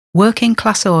Working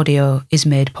Class Audio is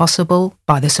made possible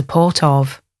by the support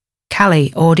of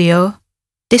Kali Audio,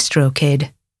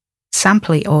 DistroKid,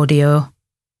 Sampley Audio,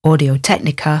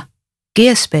 Audio-Technica,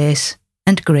 Gearspace,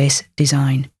 and Grace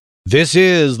Design. This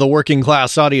is the Working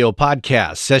Class Audio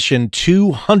Podcast, session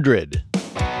 200.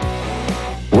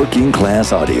 Working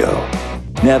Class Audio,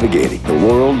 navigating the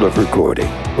world of recording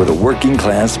with a working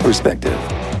class perspective.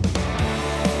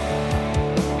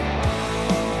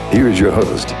 Here's your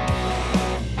host,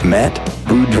 Matt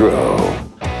Boudreau.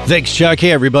 Thanks, Chuck.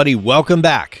 Hey, everybody. Welcome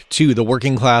back to the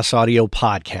Working Class Audio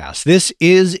Podcast. This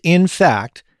is, in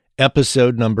fact,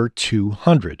 episode number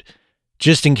 200.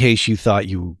 Just in case you thought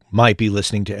you might be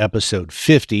listening to episode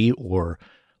 50 or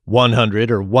 100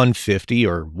 or 150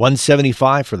 or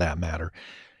 175 for that matter,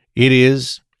 it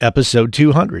is episode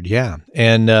 200, yeah.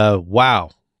 And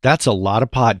wow, that's a lot of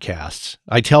podcasts.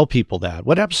 I tell people that.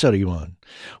 What episode are you on?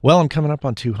 Well, I'm coming up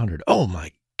on 200. Oh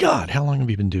my God, how long have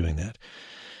you been doing that?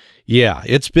 Yeah,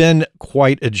 it's been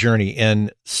quite a journey,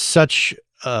 and such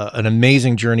an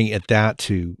amazing journey at that,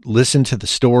 to listen to the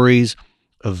stories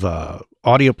of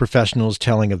audio professionals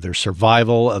telling of their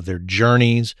survival, of their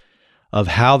journeys, of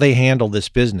how they handle this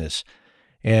business.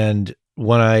 And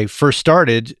when I first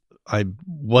started, I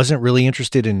wasn't really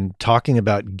interested in talking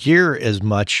about gear as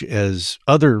much as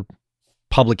other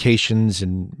publications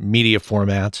and media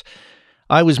formats.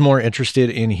 I was more interested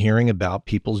in hearing about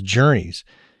people's journeys,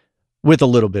 with a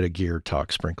little bit of gear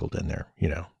talk sprinkled in there. You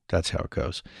know, that's how it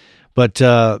goes. But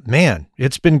man,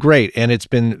 it's been great, and it's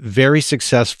been very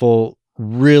successful,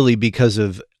 really, because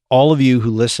of all of you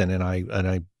who listen. And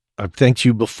I've thanked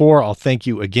you before. I'll thank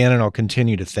you again, and I'll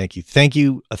continue to thank you. Thank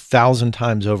you 1,000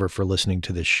 times over for listening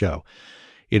to this show.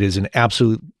 It is an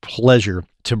absolute pleasure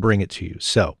to bring it to you.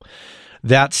 So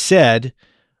that said,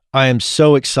 I am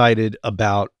so excited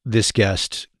about this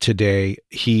guest today.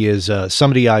 He is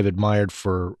somebody I've admired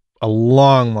for a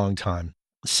long, long time,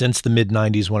 since the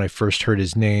mid-90s, when I first heard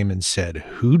his name and said,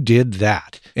 who did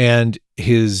that? And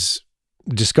his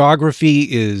discography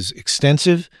is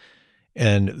extensive,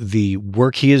 and the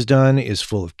work he has done is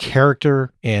full of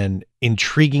character and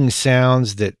intriguing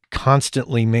sounds that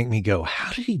constantly make me go,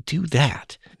 how did he do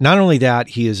that? Not only that,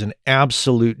 he is an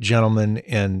absolute gentleman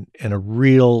and a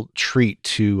real treat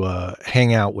to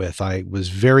hang out with. I was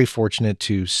very fortunate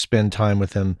to spend time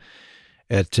with him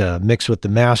at Mix with the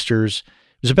Masters.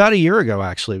 It was about a year ago,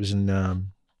 actually. It was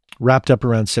wrapped up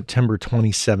around September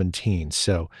 2017.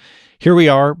 So here we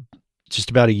are,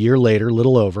 just about a year later, a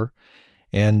little over,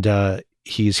 and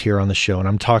he's here on the show. And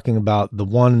I'm talking about the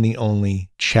one and the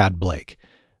only Chad Blake.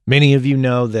 Many of you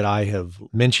know that I have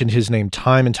mentioned his name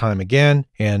time and time again,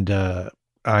 and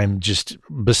I'm just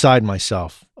beside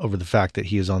myself over the fact that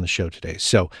he is on the show today.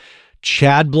 So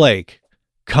Chad Blake,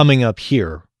 coming up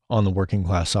here on the Working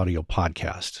Class Audio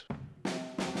Podcast.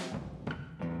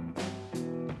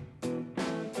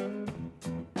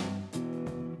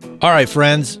 All right,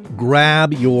 friends,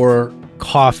 grab your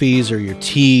coffees or your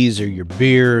teas or your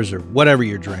beers or whatever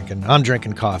you're drinking. I'm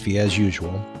drinking coffee as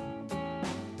usual.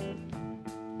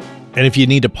 And if you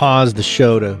need to pause the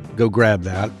show to go grab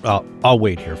that, I'll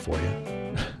wait here for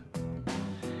you.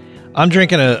 I'm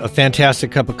drinking a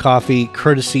fantastic cup of coffee,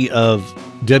 courtesy of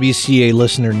WCA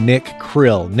listener Nick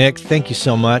Krill. Nick, thank you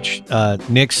so much.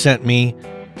 Nick sent me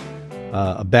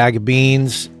a bag of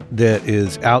beans that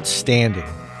is outstanding.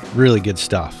 Really good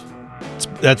stuff.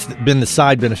 That's been the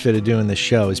side benefit of doing this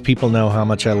show, is people know how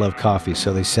much I love coffee,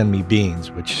 so they send me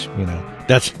beans, which, you know,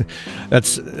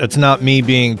 that's not me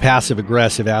being passive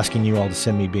aggressive asking you all to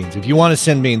send me beans. If you want to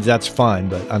send beans, that's fine,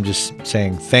 but I'm just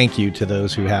saying thank you to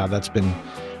those who have. That's been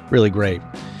really great.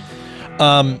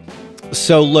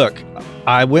 So look,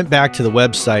 I went back to the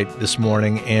website this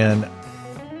morning and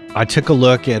I took a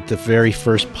look at the very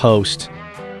first post.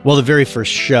 Well, the very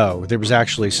first show. There was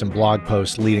actually some blog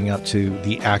posts leading up to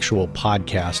the actual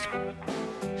podcast.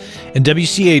 And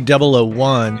WCA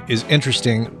 001 is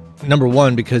interesting, number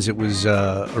one, because it was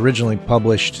originally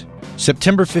published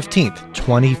September 15th,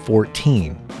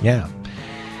 2014. Yeah.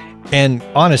 And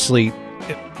honestly,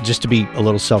 just to be a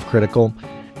little self-critical,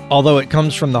 although it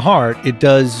comes from the heart, it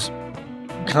does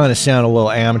kind of sound a little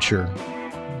amateur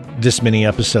this many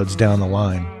episodes down the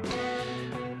line.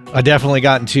 I definitely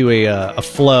got into a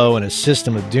flow and a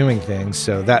system of doing things,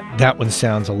 so that one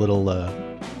sounds a little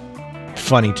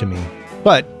funny to me.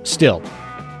 But still,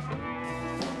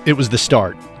 it was the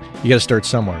start. You got to start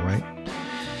somewhere, right?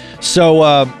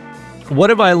 So what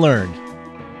have I learned?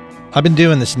 I've been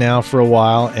doing this now for a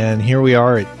while, and here we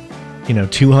are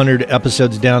at 200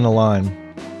 episodes down the line.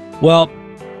 Well,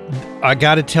 I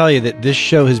got to tell you that this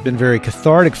show has been very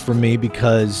cathartic for me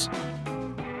because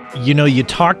you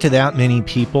talk to that many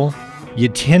people you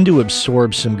tend to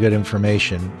absorb some good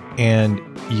information, and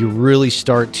you really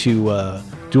start to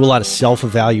do a lot of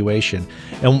self-evaluation.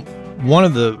 And one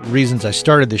of the reasons I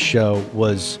started this show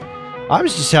was I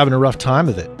was just having a rough time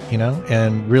with it,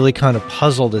 and really kind of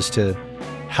puzzled as to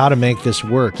how to make this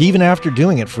work. Even after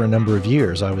doing it for a number of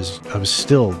years, I was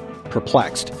still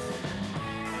perplexed.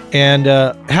 And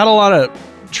had a lot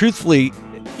of, truthfully,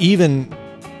 even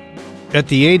at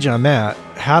the age I'm at,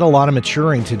 had a lot of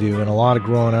maturing to do and a lot of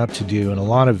growing up to do and a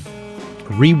lot of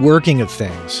reworking of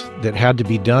things that had to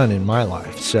be done in my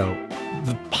life. So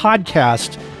the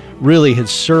podcast really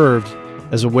has served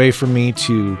as a way for me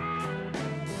to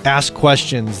ask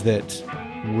questions that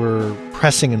were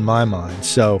pressing in my mind.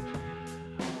 So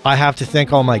I have to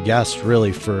thank all my guests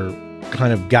really for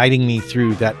kind of guiding me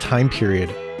through that time period.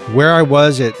 Where I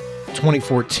was at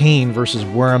 2014 versus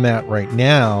where I'm at right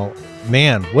now,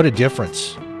 man, what a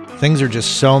difference. Things are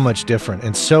just so much different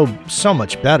and so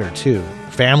much better too.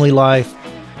 Family life,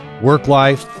 work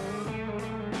life,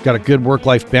 got a good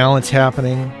work-life balance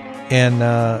happening. And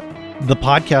the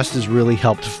podcast has really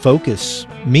helped focus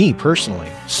me personally.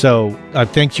 So I've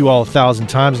thanked you all 1,000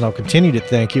 times, and I'll continue to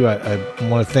thank you. I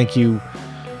want to thank you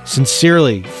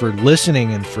sincerely for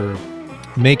listening and for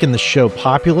making the show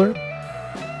popular,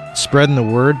 spreading the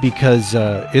word, because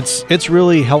it's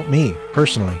really helped me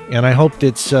personally, and I hope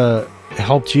it's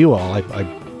helped you all.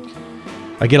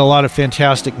 I get a lot of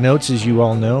fantastic notes, as you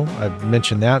all know. I've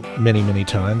mentioned that many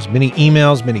times. Many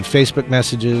emails, many Facebook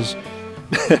messages,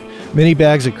 many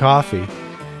bags of coffee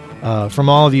from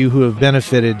all of you who have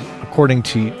benefited according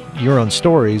to your own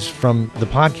stories from the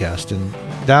podcast, and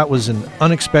that was an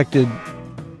unexpected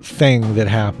thing that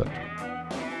happened.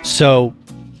 So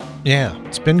yeah,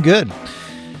 it's been good.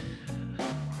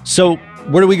 So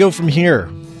where do we go from here?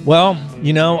 Well,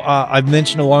 I've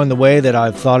mentioned along the way that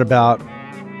I've thought about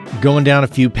going down a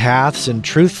few paths, and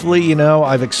truthfully,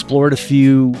 I've explored a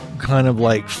few kind of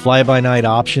like fly-by-night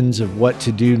options of what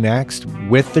to do next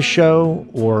with the show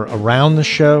or around the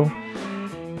show.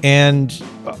 And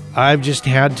I've just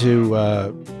had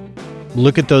to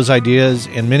look at those ideas,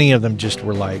 and many of them just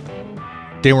were like,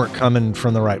 they weren't coming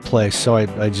from the right place. So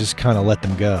I just kind of let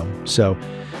them go. So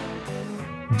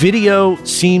video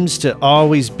seems to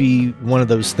always be one of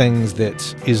those things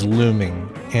that is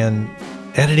looming, and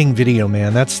editing video,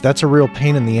 man, that's a real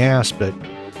pain in the ass, but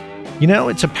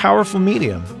it's a powerful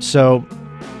medium. So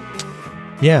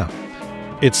yeah,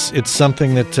 it's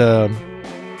something that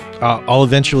I'll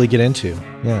eventually get into.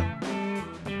 Yeah.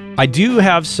 I do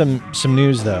have some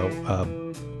news though.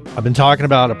 I've been talking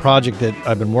about a project that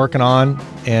I've been working on,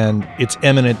 and it's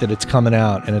imminent that it's coming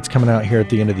out, and it's coming out here at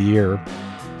the end of the year.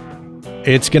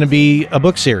 It's going to be a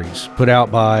book series put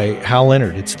out by Hal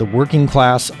Leonard. It's the Working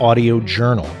Class Audio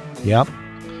Journal. Yep.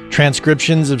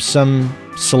 Transcriptions of some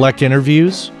select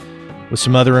interviews with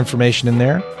some other information in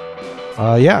there.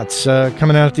 It's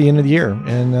coming out at the end of the year,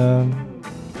 and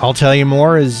I'll tell you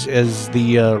more as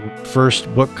the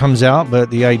first book comes out,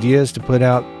 but the idea is to put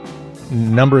out a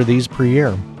number of these per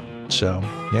year. So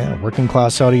yeah, Working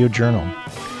Class Audio Journal.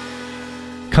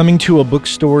 Coming to a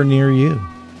bookstore near you.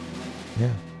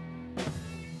 Yeah.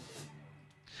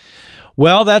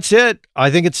 Well, that's it.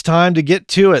 I think it's time to get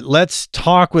to it. Let's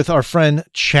talk with our friend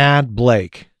Chad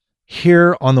Blake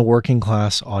here on the Working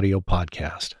Class Audio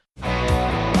Podcast.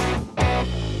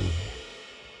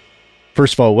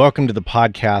 First of all, welcome to the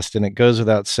podcast. And it goes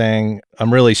without saying,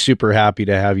 I'm really super happy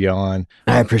to have you on.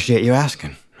 I appreciate you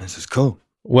asking. This is cool.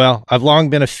 Well, I've long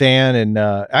been a fan, and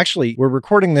actually, we're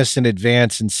recording this in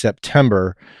advance in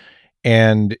September,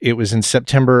 and it was in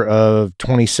September of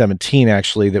 2017,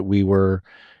 actually, that we were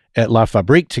at La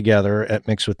Fabrique together at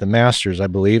Mix with the Masters, I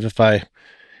believe, if I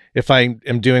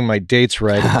am doing my dates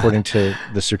right, according to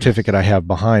the certificate I have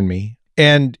behind me.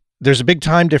 And there's a big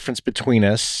time difference between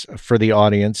us for the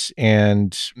audience,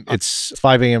 and it's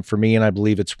 5 a.m. for me, and I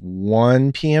believe it's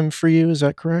 1 p.m. for you. Is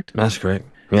that correct? That's correct.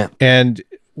 Yeah. And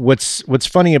what's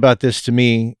funny about this to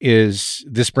me is,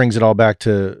 this brings it all back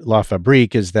to La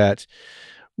Fabrique, is that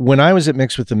when I was at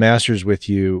Mix with the Masters with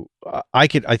you, I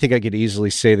think I could easily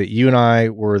say that you and I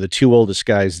were the two oldest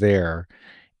guys there,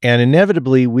 and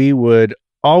inevitably we would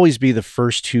always be the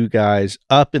first two guys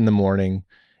up in the morning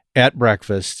at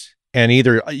breakfast, and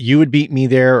either you would beat me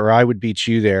there or I would beat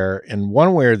you there, and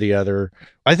one way or the other,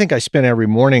 I think I spent every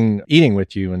morning eating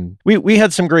with you, and we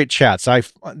had some great chats.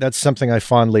 That's something I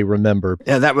fondly remember.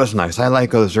 Yeah, that was nice. I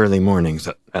like those early mornings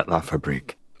at La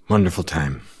Fabrique. Wonderful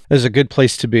time. It was a good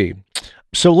place to be.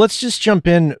 So let's just jump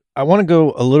in. I want to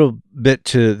go a little bit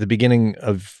to the beginning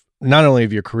of not only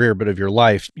of your career, but of your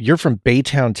life. You're from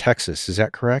Baytown, Texas. Is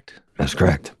that correct? That's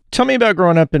correct. Tell me about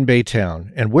growing up in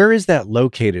Baytown, and where is that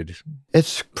located?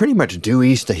 It's pretty much due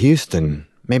east of Houston,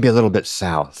 maybe a little bit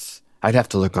south. I'd have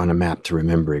to look on a map to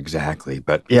remember exactly.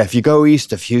 But yeah, if you go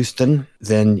east of Houston,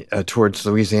 then towards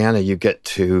Louisiana, you get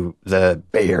to the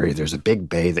Bay Area. There's a big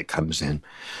bay that comes in.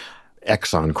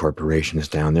 Exxon Corporation is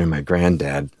down there. My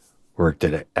granddad worked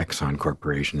at Exxon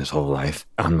Corporation his whole life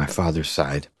on my father's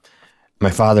side.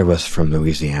 My father was from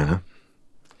Louisiana,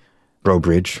 Breaux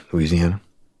Bridge, Louisiana.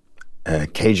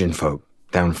 Cajun folk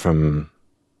down from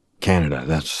Canada.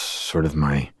 That's sort of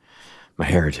my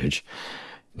heritage.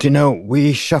 Do you know,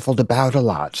 we shuffled about a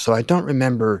lot, so I don't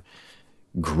remember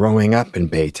growing up in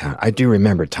Baytown. I do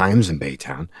remember times in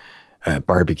Baytown,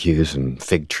 barbecues and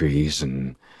fig trees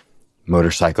and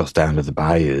motorcycles down to the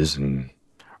bayous and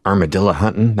armadillo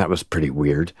hunting. That was pretty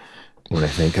weird when I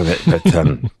think of it. But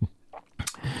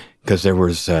because there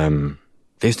was,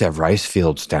 they used to have rice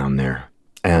fields down there,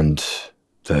 and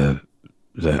the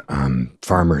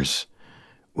farmers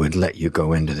would let you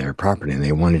go into their property, and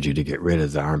they wanted you to get rid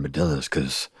of the armadillos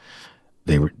because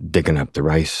they were digging up the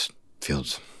rice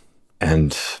fields.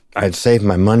 And I'd saved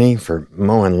my money for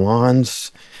mowing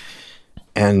lawns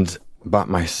and bought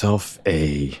myself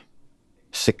a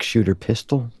 6-shooter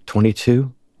pistol,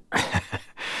 22.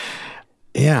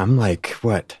 Yeah, I'm like,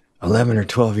 11 or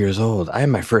 12 years old. I had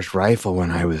my first rifle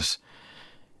when I was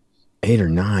 8 or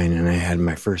 9, and I had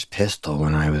my first pistol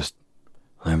when I was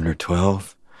 11 or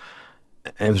 12.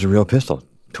 And it was a real pistol,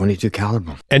 22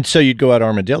 caliber. And so you'd go out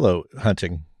armadillo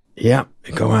hunting? Yeah,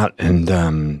 go out and,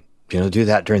 do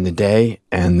that during the day,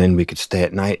 and then we could stay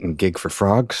at night and gig for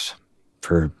frogs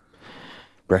for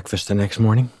breakfast the next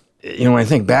morning. When I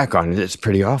think back on it, it's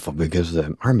pretty awful because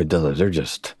the armadillos,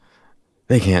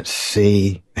 they can't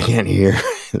see, they can't hear,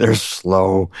 they're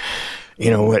slow. You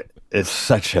know what? It's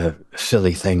such a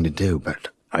silly thing to do, but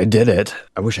I did it.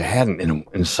 I wish I hadn't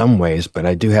in some ways, but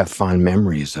I do have fond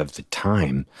memories of the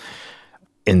time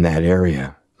in that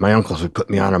area. My uncles would put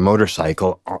me on a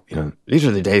motorcycle. These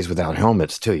are the days without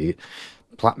helmets, too. You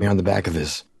plop me on the back of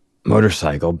his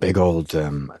motorcycle, big old, I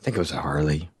think it was a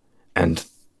Harley, and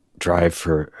drive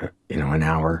for, an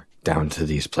hour down to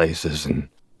these places and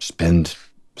spend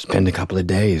a couple of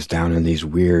days down in these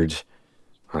weird,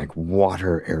 like,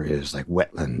 water areas, like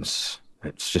wetlands.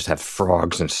 It's just have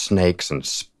frogs and snakes and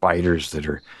spiders that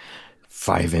are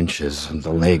 5 inches and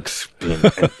the legs being,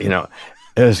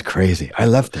 it was crazy. I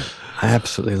loved it. I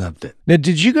absolutely loved it. Now,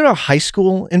 did you go to high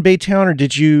school in Baytown, or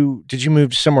did you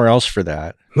move somewhere else for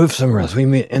that? Moved somewhere else.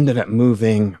 We ended up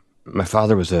moving. My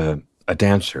father was a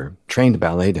dancer, trained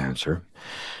ballet dancer.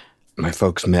 My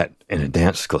folks met in a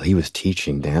dance school. He was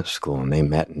teaching dance school, and they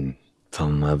met and fell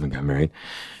in love and got married.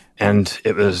 And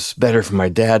it was better for my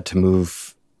dad to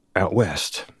move out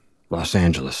west, Los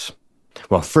Angeles.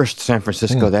 Well, first San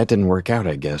Francisco, that didn't work out,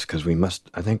 I guess, because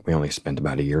I think we only spent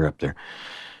about a year up there.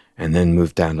 And then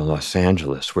moved down to Los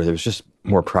Angeles, where there was just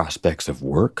more prospects of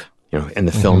work, in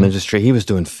the film industry. He was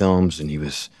doing films, and he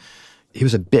was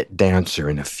a bit dancer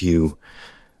in a few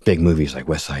big movies like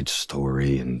West Side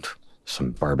Story and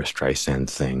some Barbra Streisand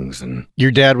things. And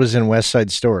your dad was in West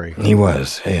Side Story. He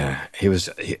was, yeah. He was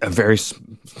a very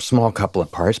small couple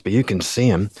of parts, but you can see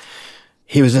him.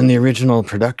 He was in the original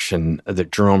production, the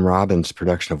Jerome Robbins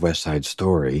production of West Side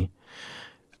Story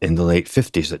in the late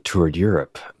 50s that toured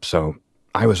Europe. So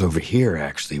I was over here,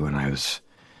 actually, when I was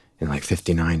in like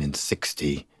 59 and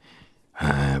 60.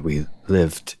 We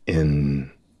lived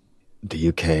in the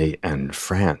UK and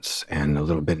France and a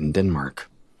little bit in Denmark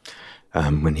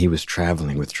when he was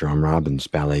traveling with Jerome Robbins'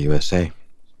 Ballet USA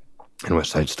and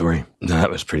West Side Story. That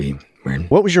was pretty weird.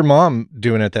 What was your mom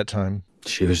doing at that time?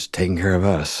 She was taking care of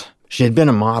us. She had been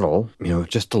a model,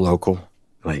 just a local,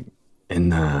 like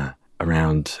in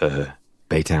around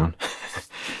Baytown,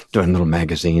 doing little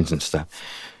magazines and stuff.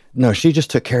 No, she just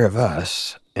took care of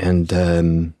us. And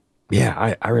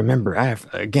I remember, I have,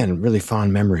 again, really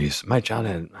fond memories. My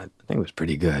childhood, I think, was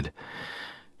pretty good.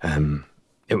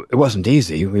 It wasn't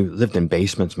easy. We lived in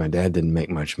basements. My dad didn't make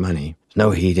much money.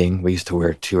 No heating. We used to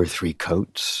wear 2 or 3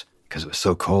 coats because it was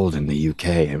so cold in the UK,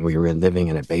 and we were living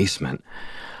in a basement.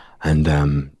 And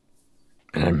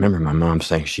I remember my mom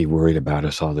saying she worried about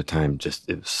us all the time. Just,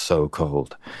 it was so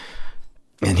cold.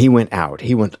 And he went out.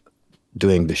 He went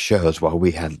doing the shows while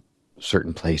we had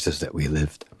certain places that we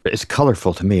lived. It's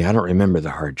colorful to me. I don't remember the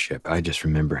hardship. I just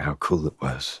remember how cool it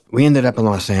was. We ended up in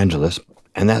Los Angeles,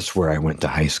 and that's where I went to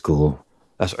high school.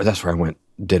 That's where I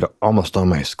did almost all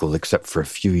my school, except for a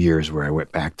few years where I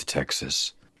went back to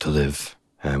Texas to live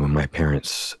when my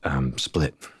parents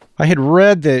split. I had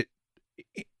read that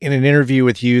in an interview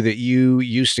with you that you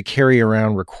used to carry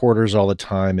around recorders all the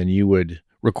time, and you would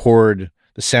record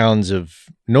the sounds of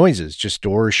noises, just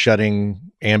doors shutting,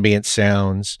 ambient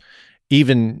sounds,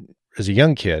 even as a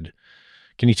young kid.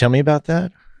 Can you tell me about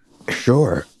that?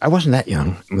 Sure. I wasn't that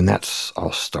young when that's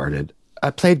all started. I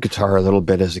played guitar a little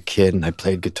bit as a kid, and I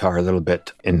played guitar a little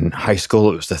bit in high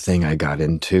school. It was the thing I got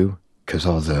into because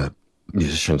all the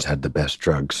musicians had the best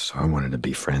drugs, so I wanted to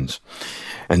be friends.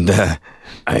 And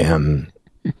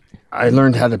I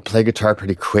learned how to play guitar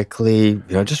pretty quickly,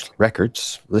 just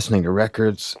records, listening to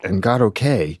records, and got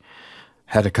okay.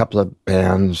 Had a couple of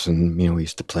bands, and, we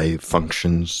used to play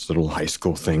functions, little high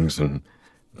school things, and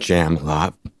jam a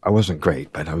lot. I wasn't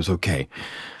great, but I was okay.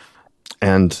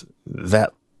 And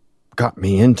that got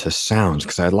me into sounds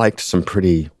because I liked some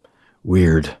pretty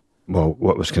weird,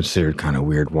 what was considered kind of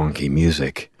weird, wonky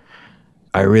music.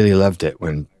 I really loved it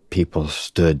when people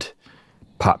stood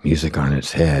pop music on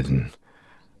its head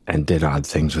and did odd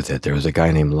things with it. There was a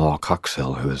guy named Lol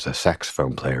Coxhill who was a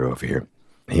saxophone player over here.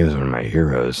 He was one of my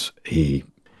heroes. He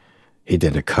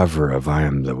did a cover of I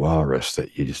Am the Walrus that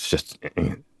it's just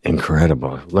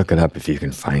incredible. Look it up if you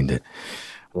can find it.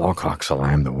 Lol Coxhill,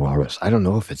 I Am the Walrus. I don't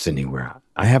know if it's anywhere.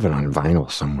 I have it on vinyl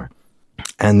somewhere.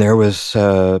 And there was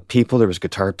there was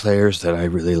guitar players that I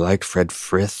really liked. Fred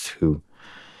Frith, who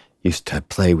used to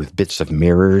play with bits of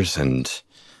mirrors and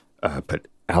put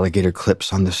alligator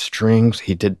clips on the strings.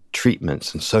 He did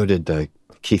treatments, and so did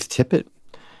Keith Tippett,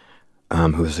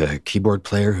 who was a keyboard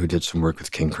player who did some work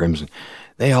with King Crimson.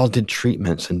 They all did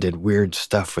treatments and did weird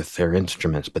stuff with their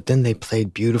instruments, but then they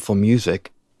played beautiful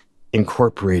music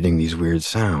incorporating these weird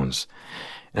sounds.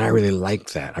 And I really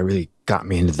liked that. I really got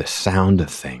me into the sound of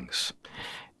things.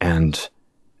 And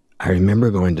I remember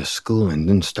going to school and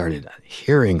then started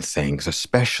hearing things,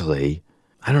 especially,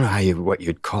 I don't know what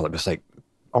you'd call it, but it's like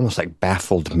almost like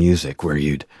baffled music where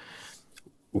you'd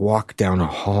walk down a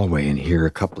hallway and hear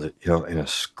a couple of, in a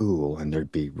school, and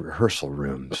there'd be rehearsal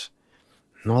rooms.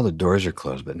 And all the doors are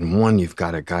closed, but in one you've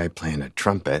got a guy playing a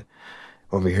trumpet.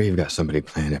 Over here you've got somebody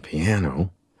playing a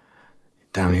piano.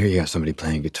 Down here you got somebody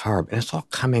playing guitar. And it's all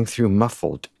coming through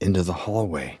muffled into the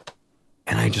hallway.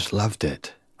 And I just loved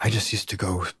it. I just used to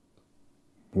go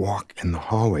walk in the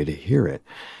hallway to hear it.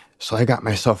 So I got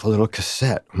myself a little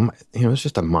cassette. It's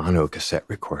just a mono cassette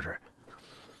recorder.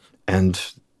 And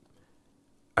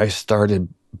I started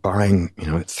buying,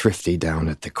 at Thrifty down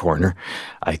at the corner.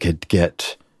 I could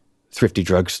get Thrifty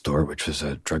Drugstore, which was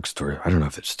a drugstore. I don't know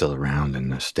if it's still around in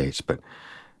the States, but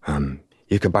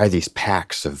you could buy these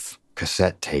packs of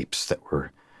cassette tapes that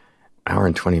were an hour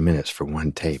and 20 minutes for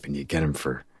one tape, and you get them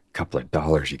for a couple of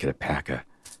dollars. You get a pack of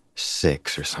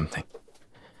 6 or something.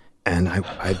 And I'd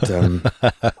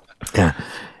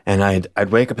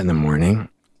wake up in the morning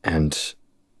and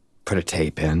put a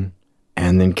tape in,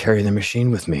 and then carry the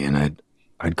machine with me. And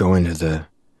I'd go into the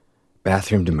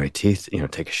bathroom, do my teeth,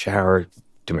 take a shower,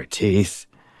 do my teeth,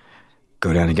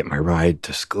 go down and get my ride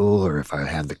to school. Or if I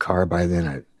had the car by then,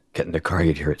 I'd get in the car,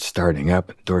 you'd hear it starting up,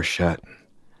 the door shut,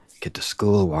 get to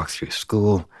school, walk through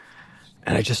school.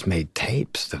 And I just made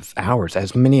tapes of hours,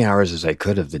 as many hours as I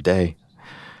could of the day.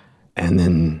 And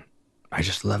then I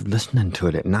just loved listening to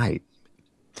it at night.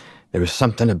 There was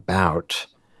something about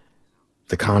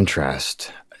the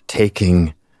contrast,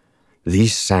 taking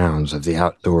these sounds of the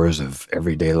outdoors of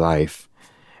everyday life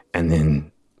and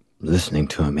then listening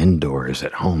to them indoors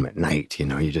at home at night.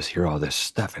 You just hear all this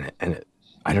stuff and it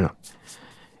I don't know.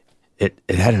 It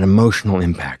had an emotional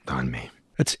impact on me.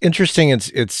 It's interesting.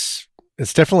 It's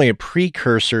definitely a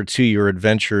precursor to your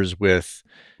adventures with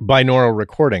binaural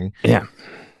recording. Yeah.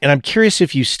 And I'm curious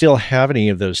if you still have any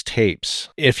of those tapes.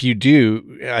 If you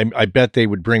do, I bet they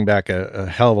would bring back a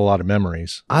hell of a lot of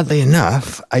memories. Oddly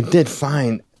enough, I did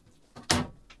find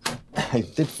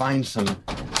some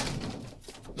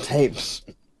tapes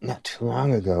not too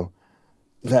long ago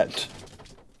that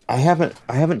I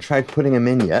haven't tried putting them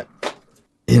in yet.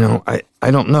 I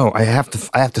don't know. I have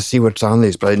to see what's on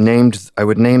these, but I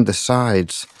would name the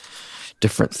sides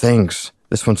different things.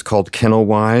 This one's called Kennel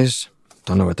Wise.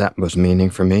 Don't know what that was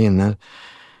meaning for me. And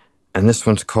this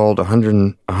one's called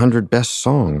 100 Best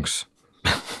Songs.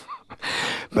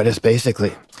 but it's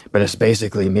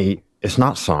basically me. It's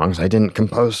not songs. I didn't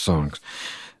compose songs.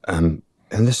 And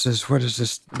this is,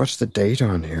 what's the date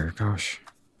on here? Gosh,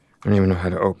 I don't even know how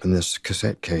to open this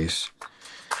cassette case.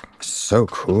 It's so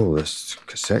cool, this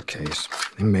cassette case.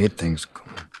 They made things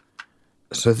cool.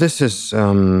 So this is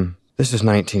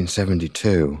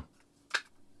 1972.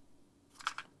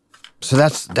 So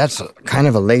that's kind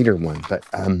of a later one, but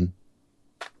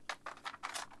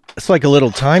it's like a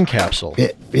little time capsule.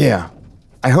 Yeah.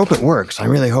 I hope it works. I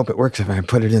really hope it works. If I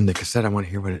put it in the cassette, I want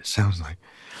to hear what it sounds like.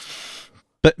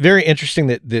 But very interesting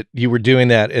that you were doing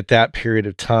that at that period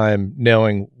of time,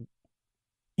 knowing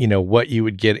what you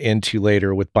would get into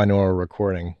later with binaural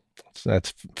recording. So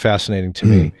that's fascinating to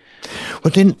me.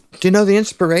 Well, do you know the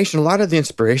inspiration? A lot of the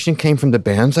inspiration came from the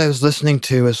bands I was listening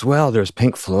to as well. There's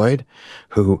Pink Floyd,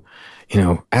 who,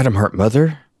 Adam Hart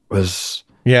Mother was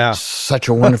such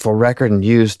a wonderful record and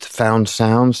used found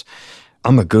sounds.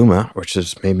 Amaguma, which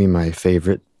is maybe my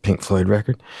favorite Pink Floyd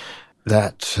record,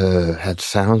 that had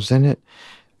sounds in it.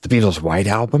 The Beatles' White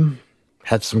Album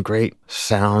had some great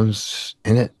sounds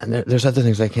in it. And there's other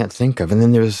things I can't think of. And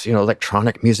then there's,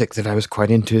 electronic music that I was quite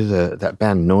into, that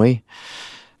band Noi.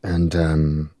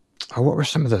 And what were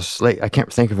some of those I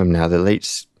can't think of them now, the late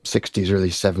 60s, early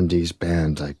 70s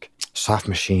bands like Soft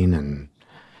Machine and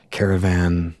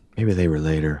Caravan. Maybe they were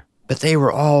later. But they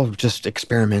were all just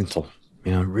experimental,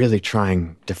 really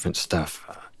trying different stuff.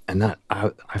 And that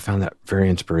I found that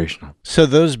very inspirational. So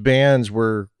those bands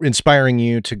were inspiring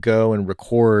you to go and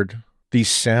record these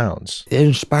sounds. It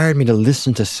inspired me to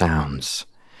listen to sounds.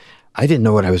 I didn't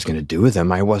know what I was going to do with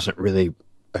them. I wasn't really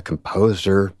a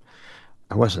composer.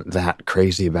 I wasn't that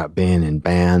crazy about being in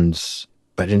bands,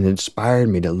 but it inspired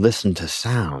me to listen to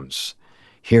sounds,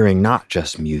 hearing not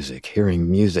just music, hearing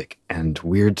music and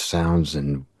weird sounds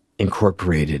and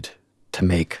incorporated to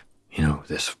make,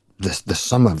 the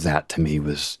sum of that to me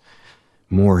was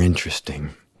more interesting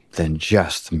than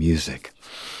just the music.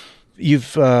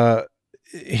 You've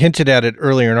hinted at it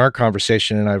earlier in our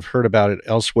conversation, and I've heard about it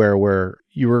elsewhere, where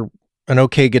you were an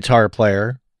okay guitar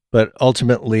player, but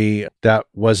ultimately that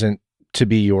wasn't to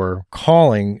be your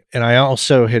calling. And I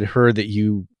also had heard that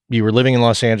you were living in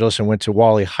Los Angeles and went to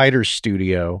Wally Heider's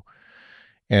studio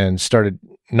and started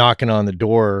knocking on the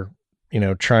door,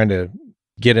 trying to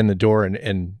get in the door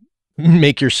and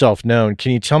make yourself known.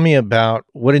 Can you tell me about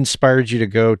what inspired you to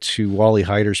go to Wally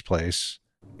Heider's place?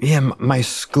 Yeah, my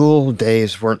school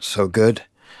days weren't so good.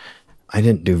 I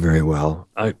didn't do very well.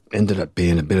 I ended up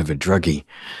being a bit of a druggie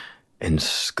in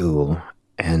school,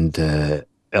 and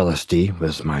LSD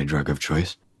was my drug of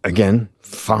choice. Again,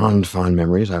 fond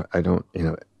memories. I don't,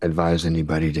 advise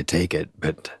anybody to take it,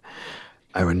 but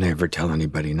I would never tell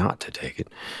anybody not to take it.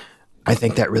 I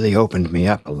think that really opened me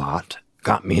up a lot,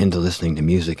 got me into listening to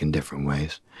music in different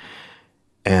ways.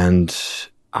 And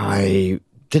I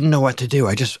didn't know what to do.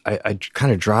 I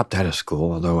kind of dropped out of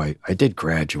school, although I did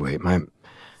graduate.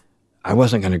 I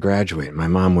wasn't going to graduate. My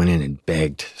mom went in and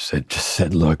begged,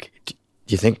 said, look, do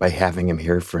you think by having him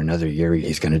here for another year,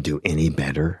 he's going to do any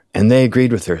better? And they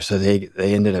agreed with her. So they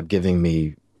ended up giving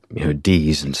me,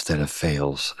 D's instead of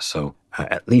fails. So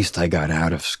at least I got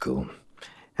out of school,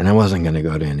 and I wasn't going to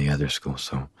go to any other school.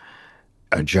 So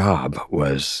a job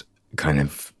was kind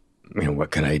of,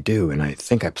 what could I do? And I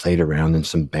think I played around in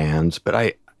some bands, but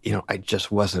I just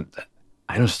wasn't,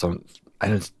 I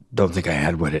don't think I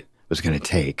had what it was going to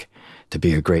take to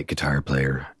be a great guitar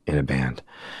player in a band.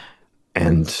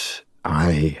 And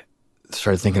I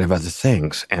started thinking of other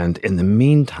things. And in the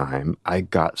meantime, I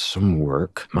got some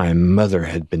work. My mother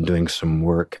had been doing some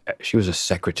work. She was a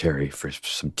secretary for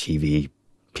some TV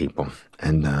people.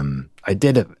 And I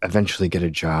did eventually get a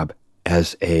job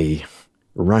as a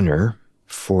runner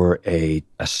for a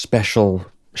special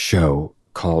show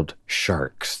called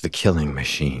Sharks, the Killing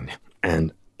Machine.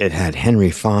 And it had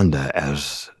Henry Fonda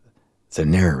as the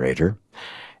narrator,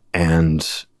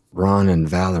 and Ron and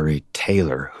Valerie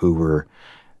Taylor, who were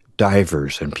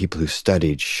divers and people who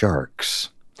studied sharks.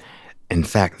 In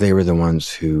fact, they were the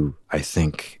ones who I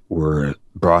think were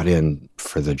brought in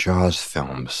for the Jaws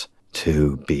films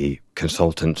to be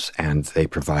consultants, and they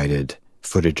provided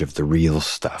footage of the real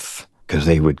stuff because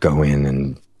they would go in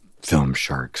and film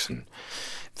sharks. And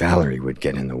Valerie would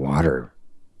get in the water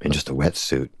in just a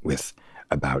wetsuit with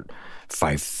about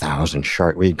 5,000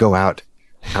 sharks. We'd go out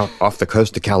off the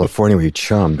coast of California. We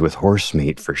chummed with horse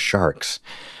meat for sharks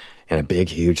in a big,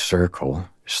 huge circle,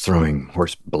 just throwing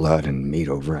horse blood and meat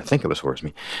over. I think it was horse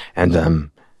meat. And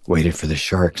waited for the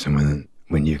sharks. And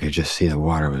when you could just see the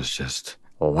water was just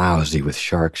lousy with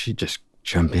sharks, she'd just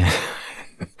jump in.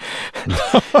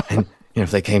 and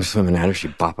if they came swimming at her,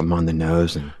 she'd bop them on the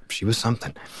nose, and she was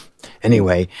something.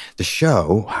 Anyway, the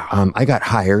show, I got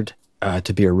hired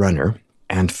to be a runner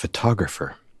and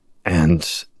photographer.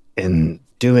 And in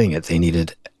doing it, they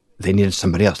needed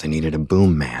somebody else. They needed a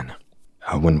boom man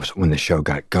when the show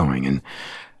got going.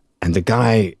 And the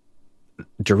guy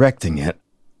directing it,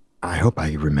 I hope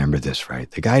I remember this right.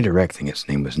 The guy directing it, his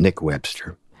name was Nick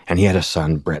Webster, and he had a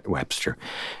son, Brett Webster.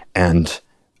 And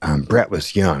Brett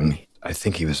was young. I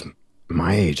think he was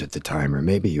my age at the time, or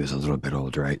maybe he was a little bit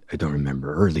older. I don't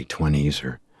remember, early 20s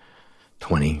or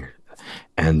 20.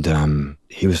 And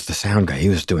he was the sound guy. He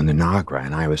was doing the Nagra,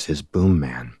 and I was his boom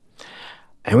man.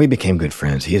 And we became good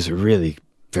friends. He is a really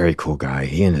very cool guy.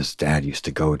 He and his dad used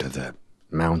to go to the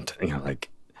mountain,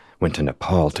 went to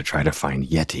Nepal to try to find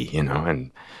Yeti,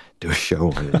 and do a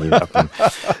show on it.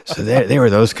 So they were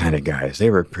those kind of guys. They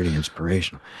were pretty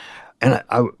inspirational. And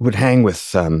I would hang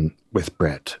with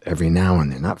Brett every now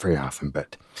and then, not very often,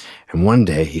 and one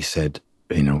day he said,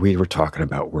 we were talking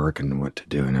about work and what to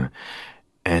do,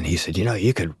 and he said,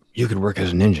 you could work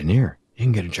as an engineer. You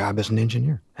can get a job as an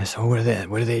engineer. I said, what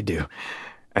do they do?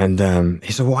 And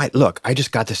he said, well, look, I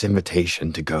just got this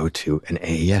invitation to go to an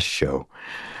AES show.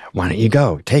 Why don't you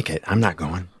go? Take it. I'm not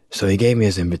going. So he gave me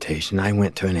his invitation. I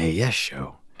went to an AES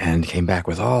show and came back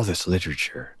with all this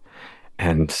literature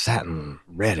and sat and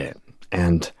read it.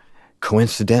 And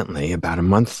coincidentally, about a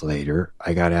month later,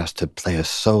 I got asked to play a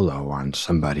solo on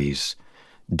somebody's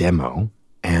demo.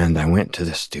 And I went to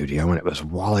the studio, and it was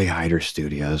Wally Heider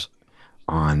Studios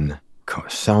on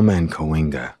Selma and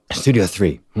Cahuenga. Studio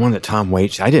 3, one that Tom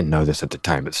Waits, I didn't know this at the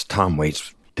time, but Tom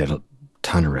Waits did a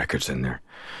ton of records in there.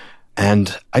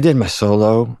 And I did my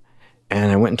solo,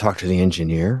 and I went and talked to the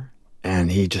engineer, and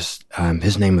he just,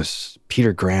 his name was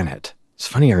Peter Granite. It's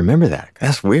funny, I remember that.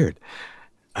 That's weird.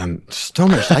 So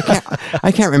much,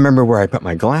 I can't remember where I put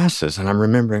my glasses, and I'm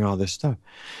remembering all this stuff.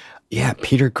 Yeah,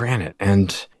 Peter Granite,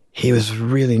 and he was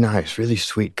really nice, really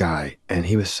sweet guy. And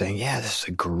he was saying, yeah, this is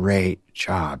a great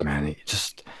job, man.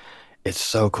 It's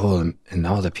so cool. And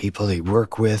all the people they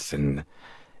work with, and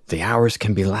the hours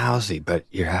can be lousy, but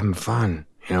you're having fun.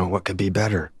 What could be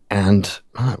better? And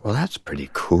I'm like, well, that's pretty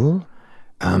cool.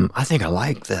 I think I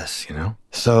like this,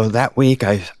 So that week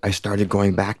I started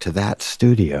going back to that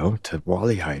studio, to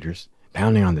Wally Heider's,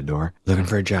 pounding on the door, looking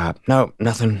for a job. No,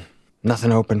 nothing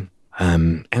open.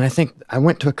 And I think I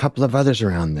went to a couple of others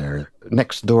around there.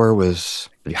 Next door was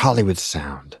the Hollywood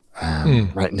Sound,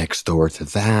 right next door to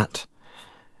that.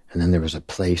 And then there was a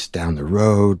place down the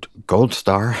road, Gold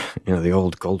Star, the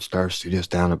old Gold Star studios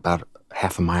down about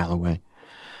half a mile away.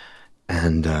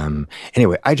 And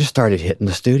anyway, I just started hitting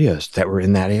the studios that were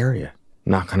in that area,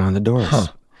 knocking on the doors. Huh.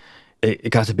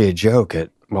 It got to be a joke at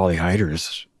Wally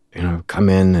Heider's, come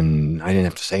in, and I didn't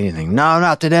have to say anything. No,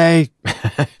 not today.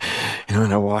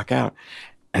 And I walk out.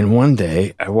 And one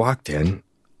day I walked in,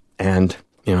 and,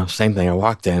 same thing. I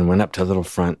walked in, went up to the little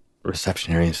front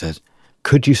reception area and said,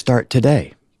 could you start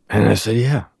today? And I said,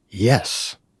 yeah.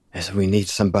 Yes. I said, we need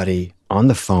somebody on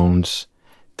the phones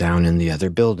down in the other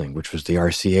building, which was the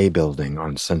RCA building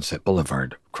on Sunset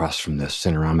Boulevard, across from the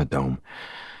Cinerama Dome,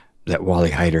 that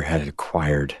Wally Heider had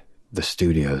acquired the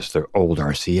studios, their old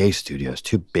RCA studios,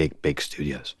 two big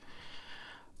studios.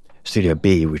 Studio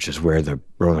B, which is where the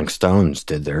Rolling Stones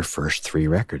did their first 3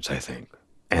 records, I think.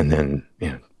 And then,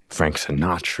 Frank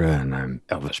Sinatra and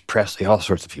Elvis Presley, all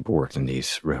sorts of people worked in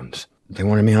these rooms. They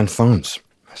wanted me on phones.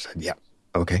 I said, yeah,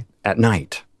 okay. At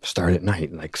night, start at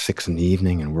night, like 6 in the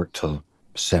evening, and work till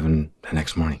 7 the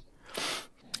next morning.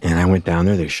 And I went down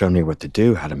there. They showed me what to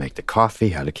do, how to make the coffee,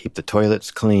 how to keep the toilets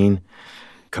clean,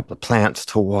 a couple of plants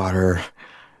to water,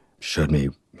 showed me,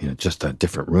 just the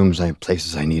different rooms,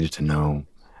 places I needed to know,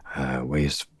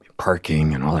 ways,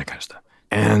 parking, and all that kind of stuff.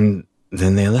 And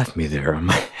then they left me there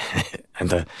at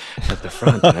the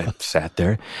front, and I sat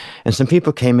there. And some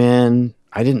people came in.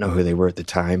 I didn't know who they were at the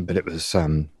time, but it was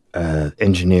some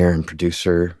engineer and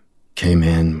producer came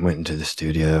in, went into the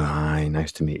studio. Hi,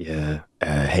 nice to meet you.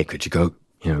 Hey, could you go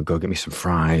get me some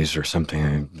fries or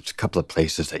something? There's a couple of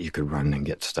places that you could run and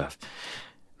get stuff.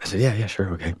 I said, yeah,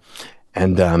 sure, okay.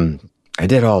 And I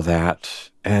did all that,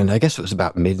 and I guess it was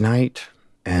about midnight,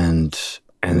 and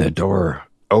the door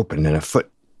opened, and a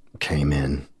foot came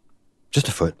in, just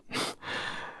a foot,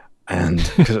 and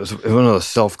because it was one of those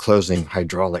self-closing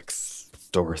hydraulic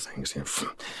door things,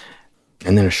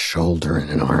 and then a shoulder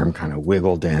and an arm kind of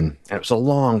wiggled in, and it was a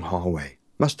long hallway,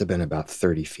 must have been about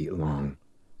 30 feet long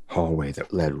hallway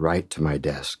that led right to my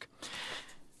desk,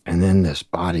 and then this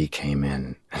body came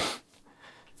in,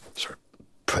 sort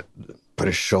of put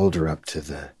a shoulder up to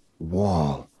the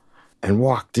wall and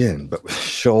walked in, but with a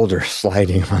shoulder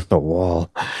sliding on the wall,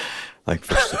 like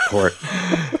for support.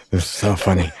 It was so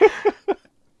funny.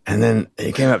 And then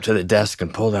he came up to the desk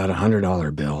and pulled out a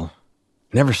 $100 bill.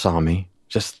 Never saw me.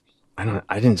 I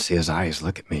didn't see his eyes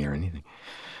look at me or anything.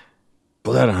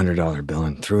 Pulled out a $100 bill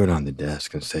and threw it on the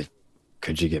desk and said,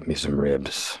 could you get me some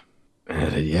ribs? And I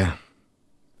said, yeah.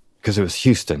 Because it was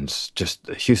Houston's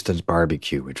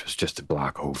barbecue, which was just a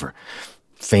block over,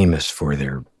 famous for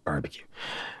their barbecue,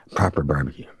 proper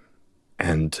barbecue.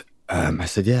 And I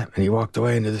said, yeah. And he walked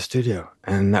away into the studio,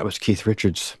 and that was Keith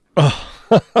Richards. Oh.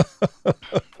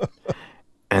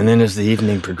 And then as the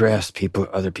evening progressed,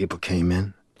 other people came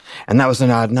in. And that was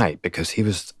an odd night because he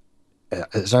was,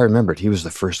 as I remembered, he was the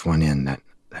first one in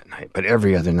that night. But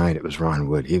every other night it was Ron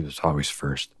Wood. He was always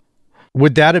first.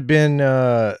 Would that have been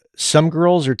Some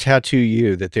Girls or Tattoo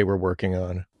You that they were working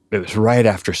on? It was right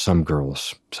after Some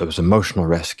Girls. So it was Emotional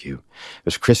Rescue. It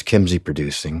was Chris Kimsey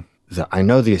producing. I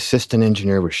know the assistant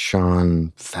engineer was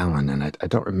Sean Fallon, and I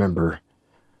don't remember.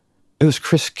 It was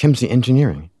Chris Kimsey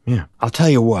engineering. Yeah. I'll tell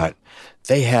you what,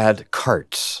 they had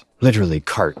carts, literally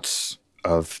carts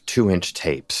of 2-inch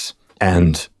tapes.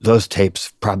 And those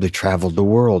tapes probably traveled the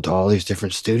world to all these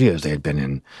different studios they had been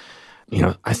in. You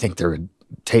know, I think there were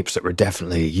tapes that were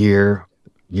definitely a year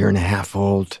and a half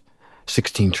old,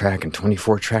 16 track and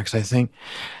 24 tracks, I think.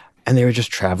 And they were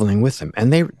just traveling with them.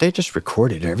 And they just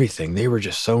recorded everything. They were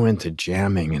just so into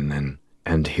jamming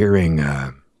and hearing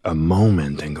a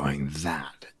moment and going,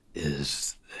 that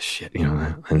is the shit, you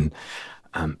know. And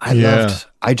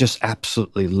I just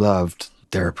absolutely loved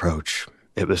their approach.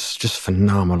 It was just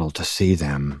phenomenal to see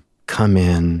them come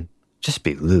in, just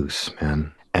be loose,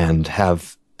 man, and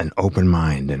have an open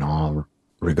mind in all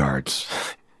regards.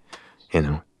 You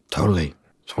know, totally.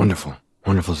 It's wonderful.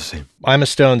 Wonderful to see. I'm a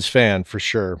Stones fan for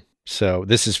sure. So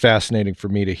this is fascinating for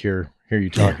me to hear you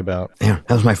talk about. Yeah,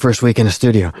 that was my first week in the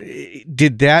studio.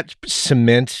 Did that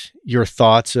cement your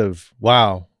thoughts of,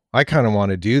 wow, I kind of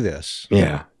want to do this?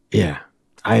 Yeah.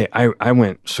 I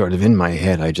went sort of in my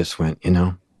head. I just went, you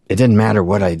know, it didn't matter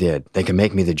what I did. They could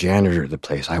make me the janitor of the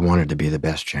place. I wanted to be the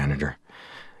best janitor.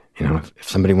 You know, if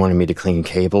somebody wanted me to clean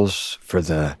cables for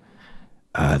the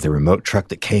remote truck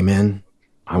that came in,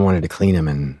 I wanted to clean them.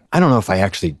 And I don't know if I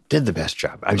actually did the best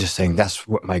job. I'm just saying that's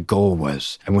what my goal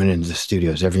was. I went into the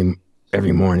studios every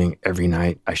morning, every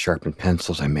night. I sharpened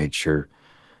pencils. I made sure,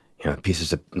 you know,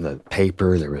 pieces of the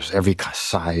paper, there was every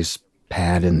size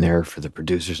pad in there for the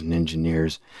producers and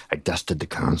engineers. I dusted the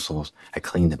consoles. I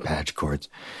cleaned the patch cords.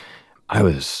 I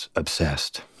was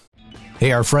obsessed.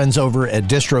 Hey, our friends over at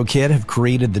DistroKid have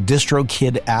created the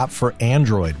DistroKid app for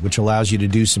Android, which allows you to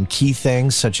do some key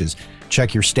things such as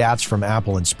check your stats from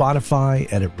Apple and Spotify,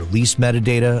 edit release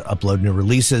metadata, upload new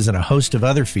releases, and a host of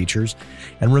other features.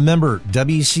 And remember,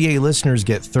 WCA listeners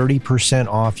get 30%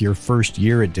 off your first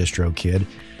year at DistroKid.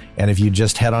 And if you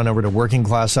just head on over to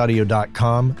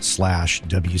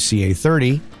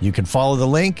workingclassaudio.com/WCA30, you can follow the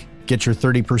link, get your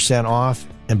 30% off,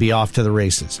 and be off to the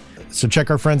races. So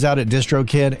check our friends out at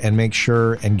DistroKid and make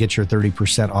sure and get your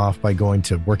 30% off by going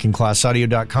to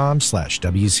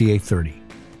workingclassaudio.com/WCA30.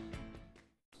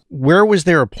 Where was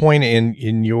there a point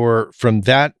in your, from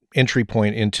that entry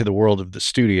point into the world of the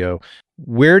studio,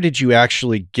 where did you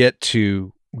actually get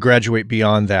to graduate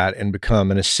beyond that and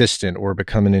become an assistant or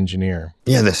become an engineer?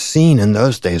 Yeah, the scene in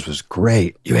those days was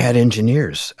great. You had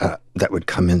engineers that would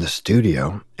come in the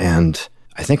studio, and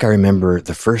I think I remember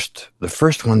the first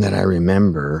one that I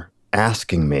remember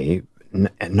asking me,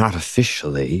 not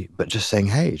officially, but just saying,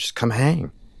 hey, just come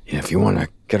hang. You know, if you want to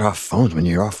get off phones when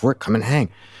you're off work, come and hang,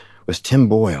 was Tim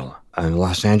Boyle, a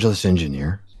Los Angeles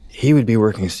engineer. He would be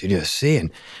working in Studio C,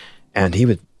 and he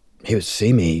would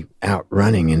see me out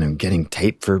running and getting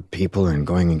tape for people and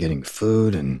going and getting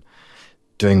food and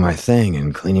doing my thing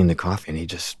and cleaning the coffee. And he'd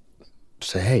just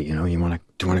say, hey, you know, do you want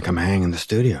to come hang in the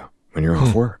studio when you're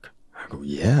off work? I go,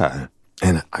 yeah.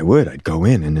 And I'd go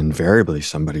in, and invariably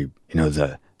somebody, you know,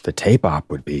 the tape op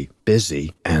would be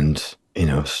busy, and, you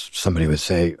know, somebody would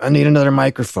say, I need another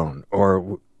microphone,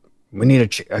 or we need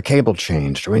a cable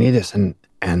changed, or we need this. And,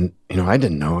 you know, I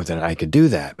didn't know that I could do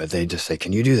that, but they just say,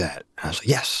 can you do that? And I was like,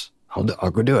 yes,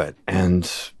 I'll go do it.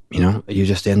 And, you know, you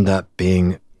just end up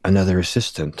being another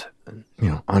assistant, you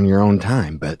know, on your own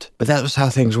time. But that was how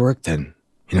things worked then,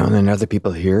 you know, and then other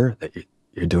people hear that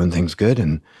you're doing things good,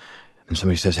 and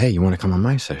somebody says, hey, you want to come on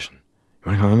my session?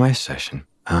 You want to come on my session?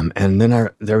 And then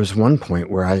there was one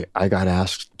point where I got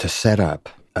asked to set up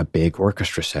a big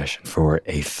orchestra session for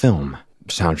a film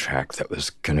soundtrack that was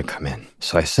going to come in.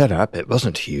 So I set up, it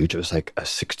wasn't huge, it was like a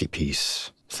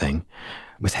 60-piece thing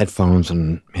with headphones,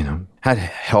 and, you know, had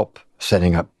help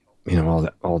setting up, you know,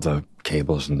 all the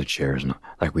cables and the chairs, and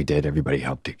like we did, everybody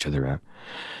helped each other out.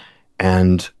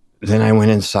 And then I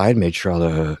went inside, made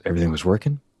sure everything was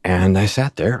working. And I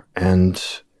sat there, and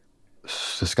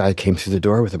this guy came through the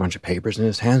door with a bunch of papers in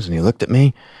his hands, and he looked at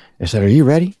me and said, are you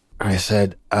ready? I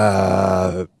said,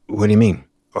 what do you mean?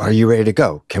 Are you ready to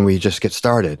go? Can we just get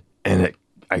started? And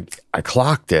I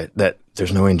clocked it that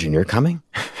there's no engineer coming,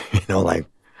 you know, like,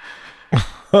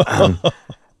 and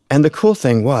the cool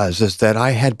thing is that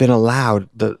I had been allowed,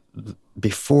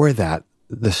 before that,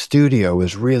 the studio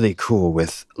was really cool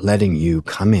with letting you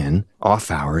come in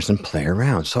off hours and play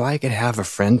around. So I could have a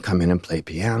friend come in and play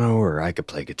piano, or I could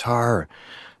play guitar.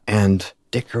 And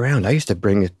dick around. I used to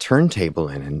bring a turntable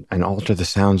in and alter the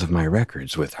sounds of my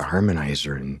records with a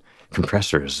harmonizer and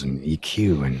compressors and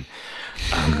EQ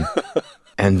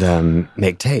and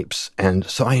make tapes. And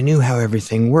so I knew how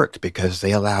everything worked because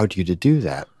they allowed you to do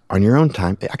that on your own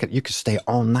time. You could stay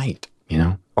all night,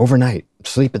 overnight,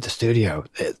 sleep at the studio.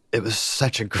 It was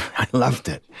I loved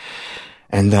it.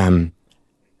 And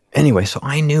anyway, so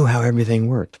I knew how everything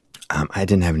worked. I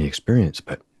didn't have any experience,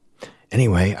 but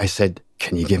anyway, I said,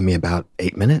 can you give me about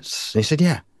 8 minutes? And he said,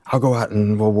 yeah, I'll go out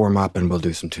and we'll warm up and we'll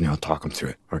do some tuning. I'll talk them through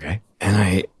it. Okay.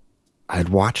 And I'd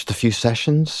watched a few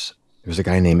sessions. There was a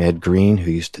guy named Ed Green who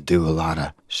used to do a lot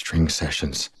of string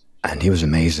sessions, and he was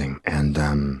amazing.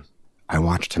 And I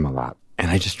watched him a lot, and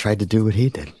I just tried to do what he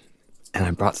did. And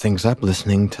I brought things up,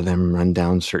 listening to them run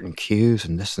down certain cues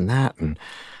and this and that, and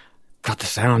got the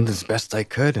sound as best I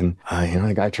could. And,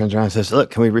 the guy turns around and says, look,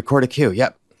 can we record a cue?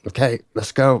 Yep. Okay,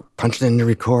 let's go. Punched in to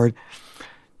record.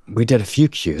 We did a few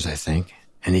cues, I think.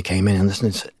 And he came in and listened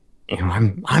and said,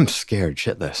 I'm scared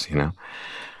shitless,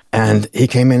 And he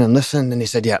came in and listened and he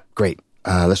said, yeah, great.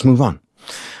 Let's move on.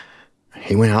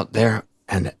 He went out there,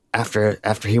 and after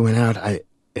he went out, I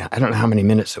don't know how many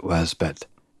minutes it was, but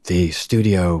the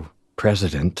studio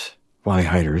president, Wally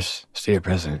Heider's studio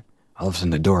president, all of a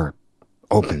sudden the door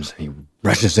opens and he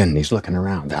rushes in and he's looking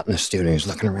around out in the studio. He's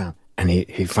looking around, and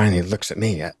he finally looks at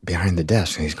me behind the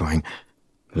desk, and he's going,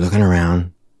 looking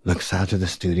around, looks out to the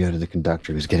studio, to the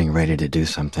conductor who's getting ready to do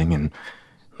something, and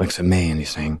looks at me and he's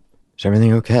saying, is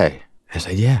everything okay? I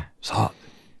said, yeah,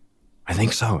 I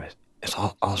think so. It's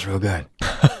all's real good.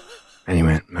 And he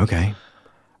went, okay,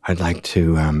 I'd like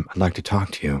to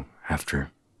talk to you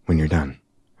when you're done.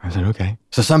 I said, okay.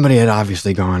 So somebody had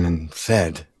obviously gone and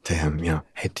said to him,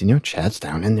 hey, do you know Chad's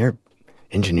down in there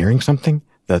engineering something?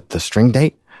 The string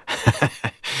date?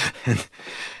 and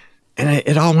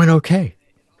it all went okay.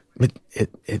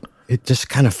 It just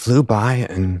kind of flew by,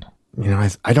 and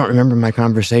I don't remember my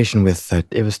conversation with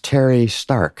it was Terry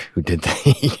Stark who did that.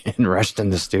 He rushed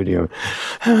in the studio.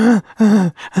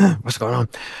 What's going on?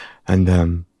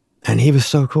 And he was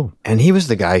so cool. And he was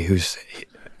the guy who's,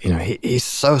 he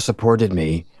so supported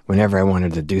me whenever I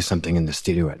wanted to do something in the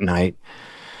studio at night.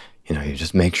 You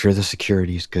just make sure the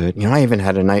security's good. I even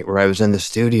had a night where I was in the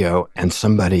studio and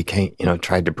somebody came,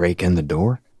 tried to break in the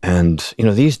door. And,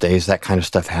 these days that kind of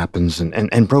stuff happens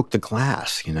and broke the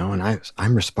glass, and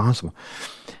I'm responsible.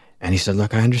 And he said,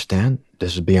 look, I understand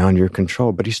this is beyond your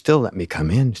control, but he still let me come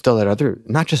in. He still let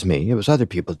not just me, it was other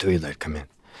people too he let come in.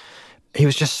 He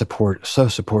was just so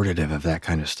supportive of that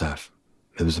kind of stuff.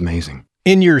 It was amazing.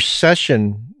 In your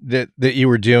session that you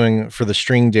were doing for the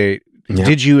string date, yeah.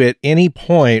 Did you at any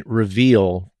point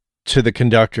reveal to the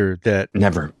conductor that...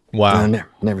 Never. Wow. No,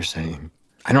 never said anything.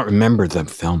 I don't remember the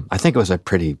film. I think it was a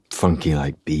pretty funky,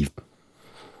 B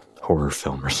horror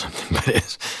film or something.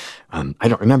 But I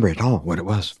don't remember at all what it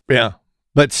was. Yeah,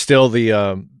 but still,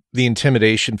 the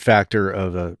intimidation factor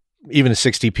of even a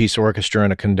 60-piece orchestra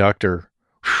and a conductor.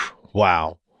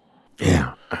 Wow.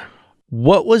 Yeah.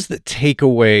 What was the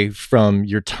takeaway from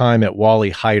your time at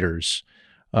Wally Heider's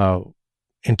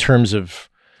in terms of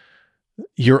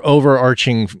your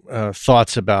overarching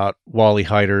thoughts about Wally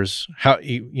Heider's, how,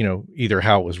 either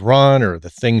how it was run or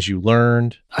the things you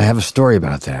learned? I have a story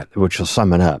about that, which will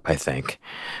sum it up, I think.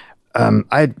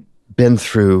 I'd been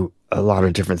through a lot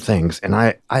of different things, and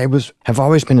I have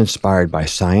always been inspired by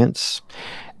science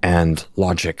and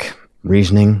logic,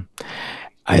 reasoning.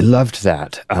 I loved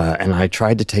that, and I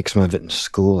tried to take some of it in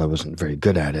school. I wasn't very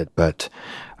good at it,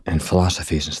 and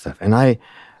philosophies and stuff. And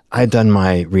I'd done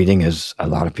my reading, as a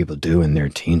lot of people do in their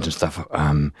teens and stuff,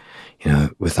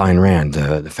 with Ayn Rand,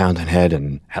 The Fountainhead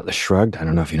and Atlas Shrugged. I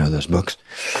don't know if you know those books.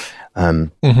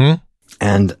 And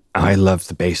I love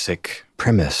the basic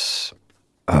premise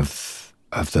of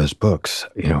those books,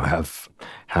 of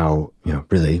how,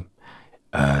 really,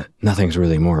 nothing's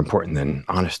really more important than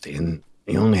honesty. And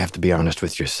you only have to be honest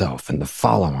with yourself. And the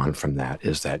follow-on from that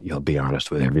is that you'll be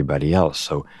honest with everybody else.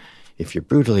 So if you're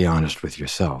brutally honest with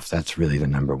yourself, that's really the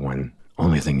number one,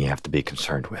 only thing you have to be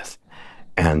concerned with.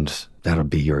 And that'll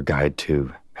be your guide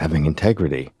to having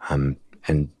integrity, and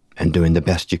doing the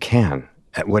best you can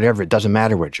at whatever. It doesn't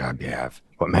matter what job you have.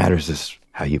 What matters is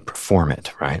how you perform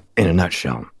it, right? In a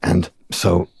nutshell. And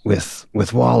so with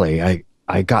Wally,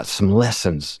 I got some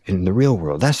lessons in the real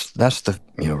world. That's the,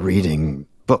 reading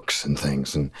books and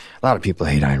things. And a lot of people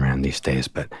hate Ayn Rand these days,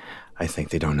 but I think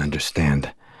they don't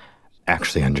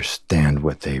actually understand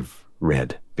what they've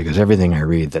read, because everything I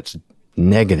read that's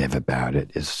negative about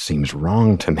it seems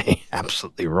wrong to me.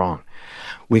 Absolutely wrong.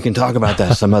 We can talk about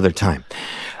that some other time.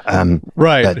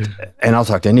 Right. And I'll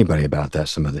talk to anybody about that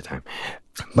some other time.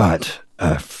 But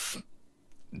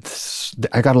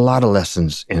I got a lot of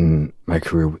lessons in my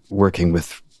career working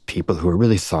with people who are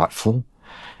really thoughtful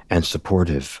and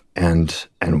supportive, and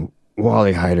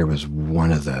Wally Heider was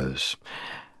one of those.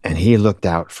 And he looked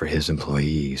out for his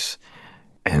employees.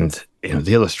 And,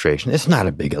 the illustration, it's not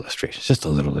a big illustration, it's just a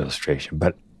little illustration,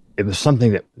 but it was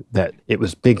something that it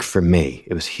was big for me.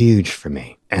 It was huge for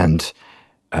me. And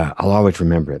I'll always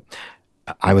remember it.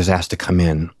 I was asked to come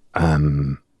in.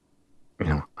 I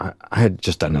had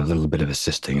just done a little bit of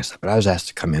assisting and stuff, but I was asked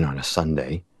to come in on a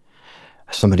Sunday.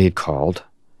 Somebody had called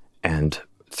and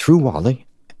through Wally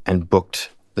and booked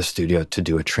the studio to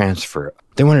do a transfer.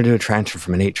 They wanted to do a transfer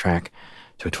from an 8-track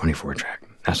to a 24-track.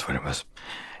 That's what it was.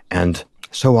 And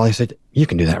so Wally said, "You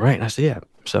can do that, right?" And I said, "Yeah."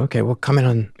 So, okay, well, come in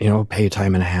on, pay you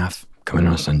time and a half, come in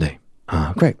on a Sunday.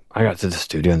 Great. I got to the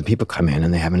studio and the people come in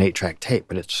and they have an 8-track tape,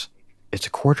 but it's a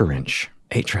 1/4-inch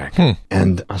 8-track.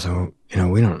 And I said,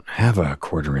 we don't have a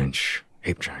 1/4-inch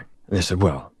 8-track. And they said,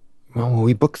 well,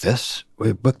 we booked this.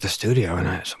 We booked the studio. And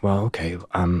I said, well, okay,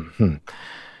 let me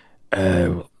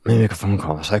make a phone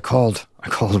call. So I called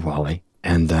Wally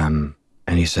and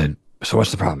he said, "So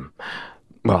what's the problem?"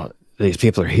 "Well, these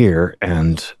people are here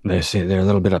and they say they're a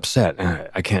little bit upset and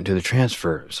I can't do the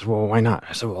transfer." I said, "Well, why not?"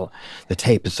 I said, "Well, the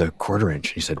tape is a 1/4-inch."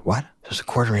 He said, "What? It's a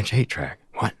 1/4-inch 8-track.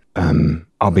 What?"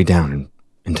 "I'll be down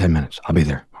in 10 minutes. I'll be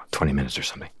there, 20 minutes or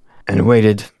something." And I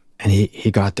waited and he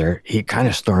got there. He kind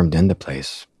of stormed into the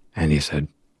place and he said,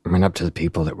 went up to the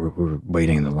people that were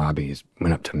waiting in the lobby. He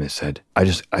went up to them and said, I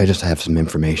just have some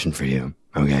information for you,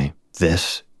 okay?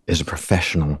 This is a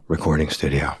professional recording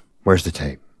studio. Where's the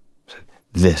tape? I said,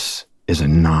 "This is a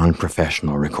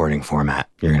non-professional recording format.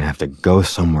 You're going to have to go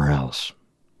somewhere else."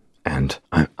 And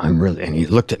I'm really, and he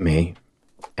looked at me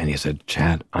and he said,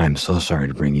 "Chad, I'm so sorry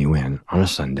to bring you in on a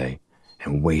Sunday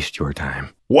and waste your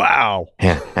time." Wow.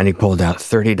 Yeah. And he pulled out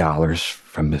 $30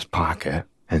 from his pocket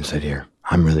and said, "Here,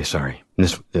 I'm really sorry.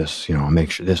 This, I'll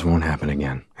make sure this won't happen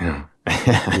again."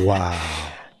 Wow.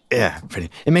 Yeah.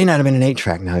 It may not have been an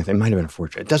 8-track now. It might have been a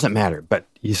 4-track. It doesn't matter, but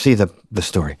you see the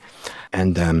story.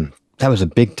 And that was a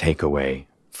big takeaway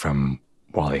from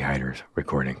Wally Heider's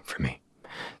recording for me.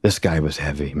 This guy was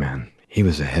heavy, man. He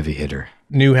was a heavy hitter.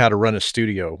 Knew how to run a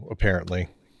studio, apparently.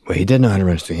 Well, he did know how to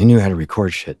run a studio. He knew how to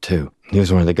record shit, too. He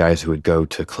was one of the guys who would go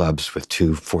to clubs with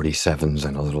 2 47s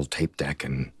and a little tape deck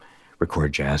and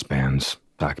record jazz bands,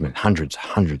 document hundreds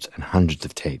and hundreds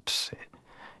of tapes.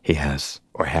 He has,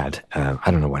 or had, I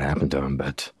don't know what happened to him,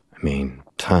 but,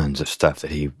 tons of stuff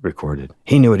that he recorded.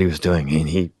 He knew what he was doing, and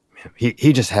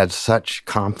he just had such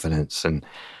confidence, and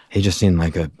he just seemed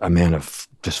like a man of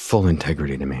just full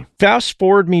integrity to me. Fast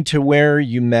forward me to where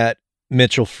you met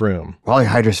Mitchell Froom. Wally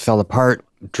Heider's fell apart,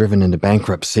 driven into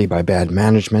bankruptcy by bad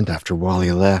management after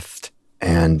Wally left,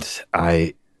 and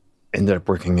I ended up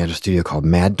working at a studio called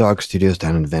Mad Dog Studios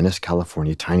down in Venice,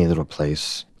 California, tiny little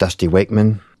place. Dusty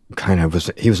Wakeman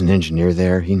he was an engineer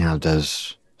there. He now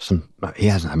does he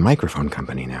has a microphone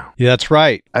company now. Yeah, that's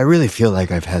right. I really feel like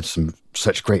I've had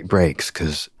such great breaks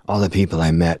because all the people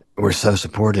I met were so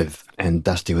supportive, and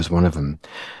Dusty was one of them.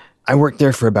 I worked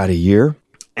there for about a year,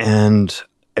 and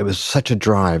it was such a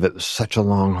drive. It was such a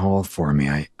long haul for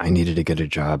me. I needed to get a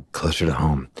job closer to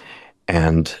home.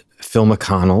 And Phil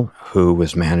McConnell, who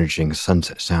was managing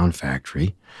Sunset Sound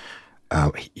Factory,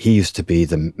 he used to be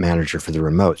the manager for the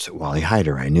remotes at Wally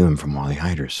Heider. I knew him from Wally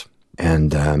Heider's.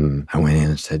 And I went in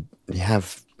and said, "Do you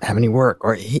have any work?"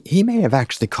 Or he may have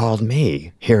actually called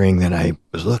me, hearing that I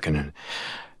was looking.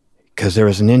 Because there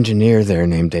was an engineer there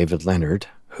named David Leonard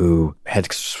who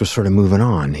was sort of moving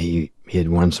on. He had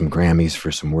won some Grammys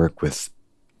for some work with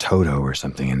Toto or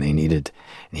something, and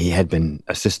he had been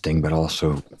assisting but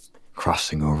also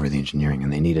crossing over the engineering,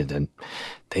 and they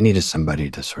needed somebody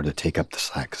to sort of take up the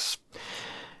slack.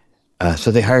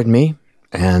 So they hired me,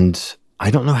 and I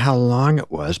don't know how long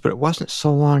it was, but it wasn't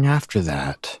so long after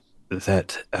that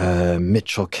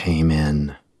Mitchell came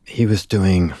in. He was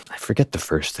doing, I forget the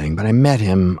first thing, but I met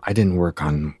him. I didn't work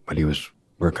on what he was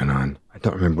working on. I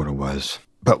don't remember what it was.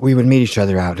 But we would meet each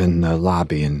other out in the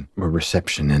lobby and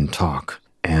reception and talk.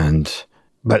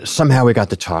 But somehow we got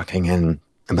to talking and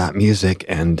about music,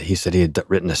 and he said he had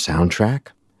written a soundtrack.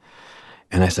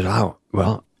 And I said, "Oh,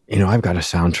 well, I've got a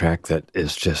soundtrack that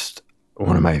is just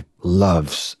one of my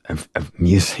loves of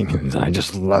music, and I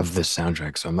just love this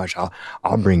soundtrack so much.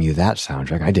 I'll bring you that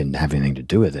soundtrack." I didn't have anything to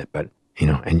do with it, but,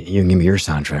 and you can give me your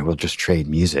soundtrack. We'll just trade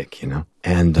music,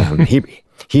 And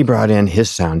he brought in his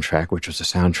soundtrack, which was a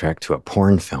soundtrack to a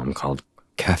porn film called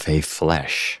Cafe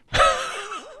Flesh.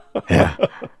 Yeah.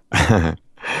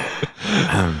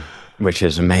 Which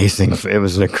is amazing. It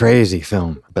was a crazy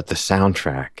film, but the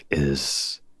soundtrack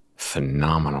is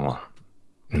phenomenal.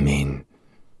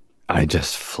 I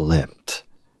just flipped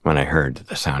when I heard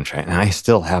the soundtrack. And I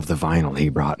still have the vinyl he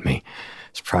brought me.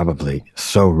 It's probably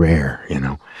so rare,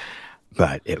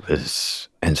 but it was,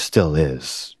 and still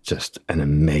is, just an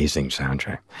amazing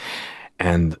soundtrack.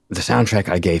 And the soundtrack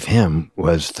I gave him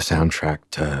was the soundtrack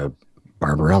to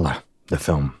Barbarella, the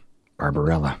film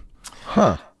Barbarella.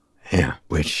 Huh. Yeah,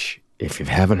 which, if you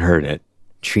haven't heard it,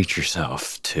 treat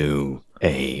yourself to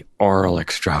a oral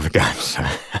extravaganza.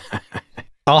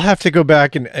 I'll have to go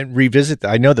back and revisit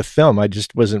that. I know the film. I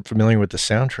just wasn't familiar with the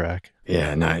soundtrack.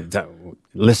 Yeah, no,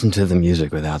 listen to the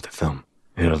music without the film.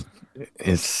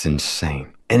 It's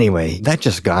insane. Anyway, that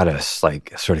just got us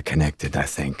like sort of connected, I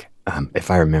think,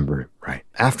 if I remember it right.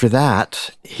 After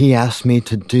that, he asked me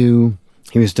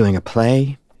he was doing a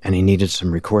play and he needed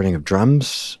some recording of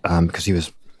drums because he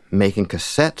was making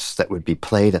cassettes that would be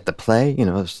played at the play.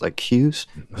 It's like cues.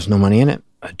 There was no money in it.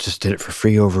 I just did it for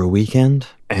free over a weekend.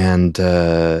 And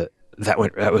that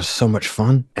was so much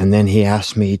fun. And then he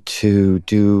asked me to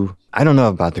do, I don't know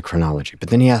about the chronology, but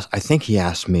then he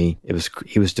asked me,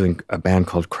 he was doing a band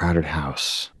called Crowded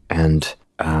House and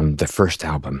the first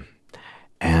album.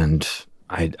 And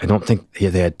I don't think they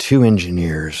had two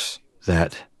engineers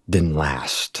that didn't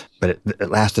last, but it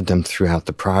lasted them throughout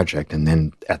the project. And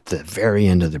then at the very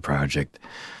end of the project,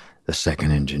 the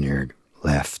second engineer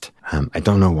left. I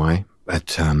don't know why,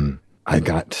 but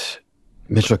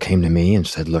Mitchell came to me and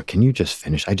said, look, can you just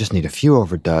finish? I just need a few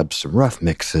overdubs, some rough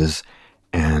mixes,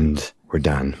 and we're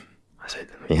done. I said,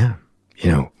 yeah.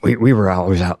 We were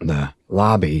always out in the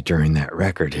lobby during that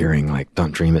record hearing like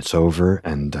Don't Dream It's Over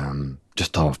and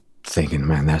just all thinking,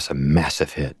 man, that's a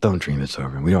massive hit. Don't Dream It's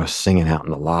Over. And we were singing out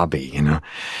in the lobby,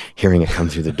 hearing it come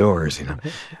through the doors,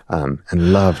 and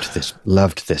loved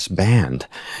this band.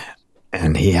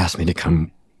 And he asked me to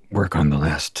come work on the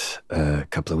last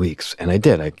couple of weeks. And I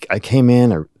did. I came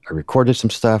in, I recorded some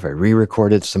stuff, I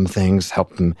re-recorded some things,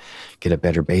 helped them get a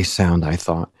better bass sound, I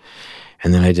thought.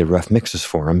 And then I did rough mixes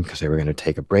for them because they were going to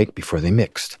take a break before they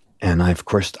mixed. And I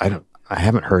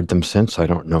haven't heard them since, so I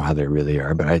don't know how they really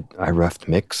are, but I roughed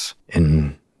mix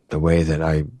in the way that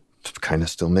I kind of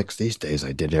still mix these days.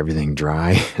 I did everything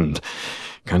dry and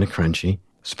kind of crunchy.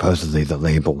 Supposedly the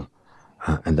label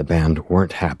and the band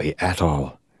weren't happy at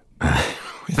all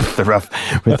with the rough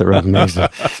mixes.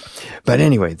 But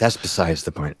anyway, that's besides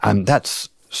the point. That's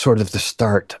sort of the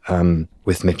start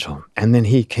with Mitchell. And then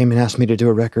he came and asked me to do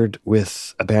a record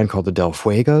with a band called the Del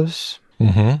Fuegos,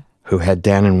 who had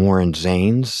Dan and Warren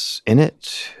Zanes in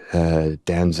it.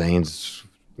 Dan Zanes,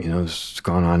 has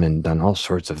gone on and done all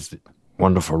sorts of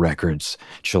wonderful records,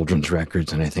 children's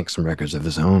records, and I think some records of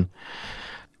his own.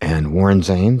 And Warren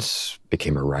Zanes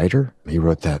became a writer. He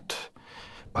wrote that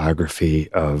biography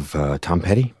of Tom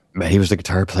Petty. But he was the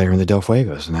guitar player in the Del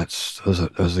Fuegos, and those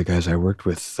are the guys I worked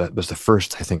with. That was the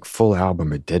first, I think, full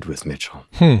album I did with Mitchell.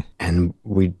 And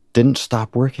we didn't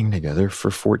stop working together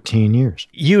for 14 years.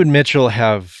 You and Mitchell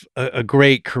have a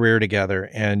great career together,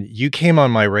 and you came on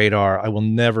my radar. I will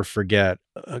never forget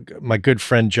my good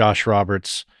friend Josh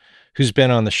Roberts, who's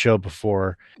been on the show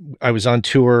before. I was on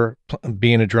tour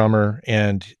being a drummer,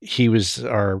 and he was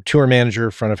our tour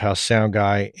manager, front of house sound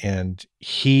guy, and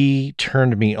he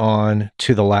turned me on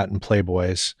to the Latin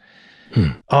Playboys.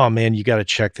 Oh man, you got to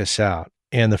check this out.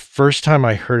 And the first time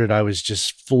I heard it, I was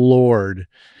just floored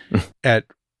at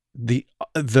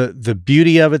the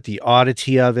beauty of it, the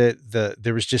oddity of it.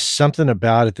 There was just something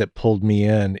about it that pulled me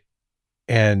in.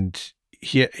 And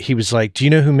he was like, "Do you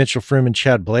know who Mitchell Froom and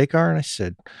Chad Blake are?" And I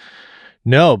said,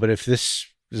 "No, but if this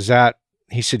is that,"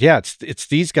 he said, "Yeah, it's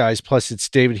these guys, plus it's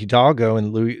David Hidalgo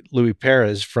and Louis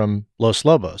Perez from Los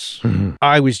Lobos."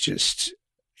 I was just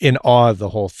in awe of the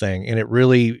whole thing, and it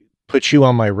really put you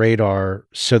on my radar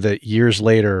so that years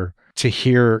later to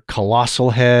hear Colossal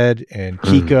Head and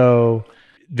Kiko,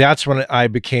 that's when I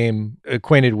became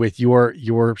acquainted with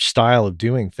your style of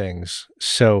doing things.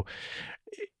 So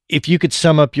if you could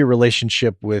sum up your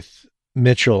relationship with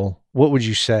Mitchell, what would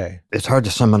you say? It's hard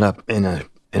to sum it up in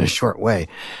a short way.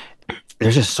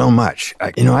 There's just so much.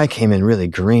 I came in really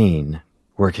green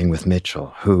working with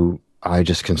Mitchell, who I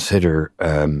just consider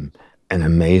an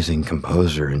amazing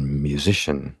composer and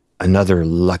musician. Another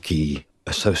lucky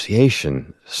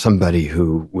association, somebody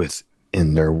who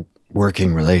in their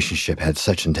working relationship had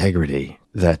such integrity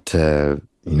that,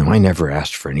 I never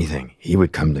asked for anything. He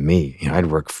would come to me. I'd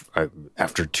work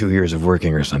after 2 years of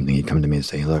working or something. He'd come to me and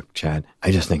say, "Look, Chad,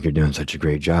 I just think you're doing such a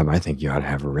great job. I think you ought to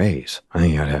have a raise. I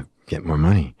think you ought to get more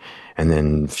money." And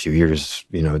then a few years,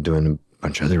 doing a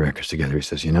bunch of other records together, he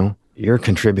says, "You're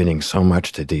contributing so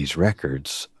much to these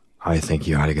records. I think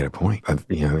you ought to get a point of,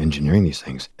 engineering these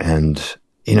things." And,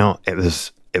 it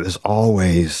was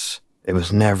always It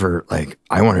was never like,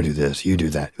 I want to do this, you do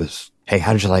that. It was, hey,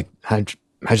 how'd you like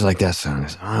that sound? I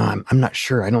said, I'm not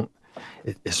sure.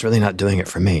 It's really not doing it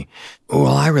for me.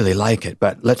 Well, I really like it,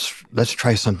 but let's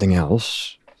try something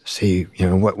else. See,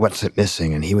 what's it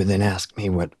missing? And he would then ask me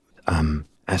what,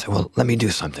 I said, well, let me do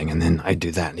something. And then I'd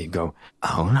do that. And he'd go,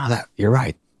 oh, no, you're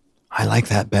right. I like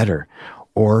that better.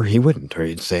 Or he wouldn't, or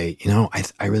he'd say,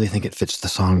 I really think it fits the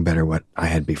song better what I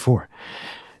had before.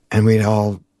 And we'd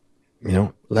all,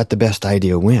 let the best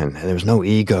idea win. And there was no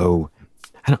ego.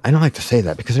 I don't like to say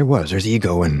that because there's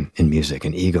ego in music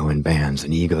and ego in bands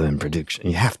and ego in production.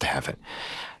 You have to have it.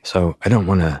 So I don't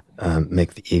want to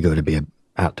make the ego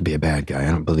out to be a bad guy.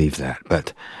 I don't believe that.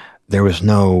 But there was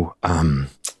no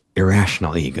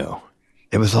irrational ego.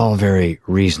 It was all very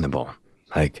reasonable.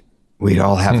 Like we'd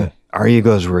all have it. Our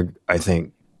egos were, I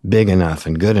think, big enough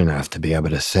and good enough to be able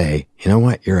to say, you know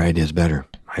what, your idea is better.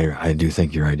 I do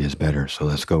think your idea is better, so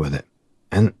let's go with it.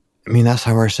 And I mean, that's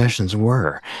how our sessions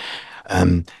were.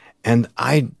 And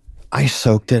I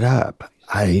soaked it up.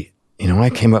 I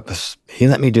came up with, he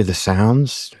let me do the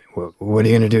sounds. What are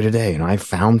you going to do today? I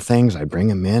found things, I bring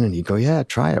them in and he'd go, yeah,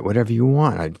 try it, whatever you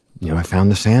want. I found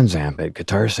the Sands amp at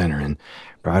Guitar Center and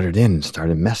brought it in and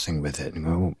started messing with it and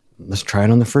go, let's try it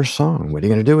on the first song. What are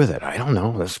you going to do with it? I don't know.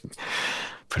 Let's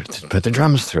put the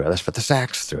drums through it. Let's put the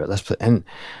sax through it.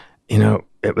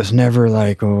 It was never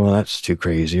like, oh, well, that's too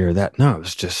crazy or that. No, it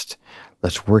was just,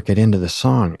 let's work it into the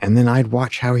song. And then I'd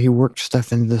watch how he worked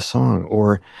stuff into the song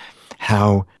or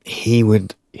how he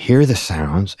would hear the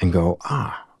sounds and go,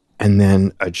 and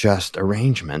then adjust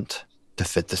arrangement to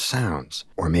fit the sounds.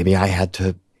 Or maybe I had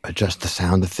to adjust the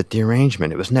sound to fit the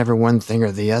arrangement. It was never one thing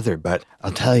or the other, but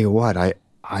I'll tell you what, I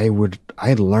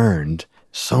learned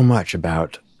so much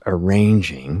about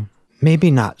arranging, maybe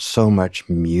not so much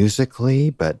musically,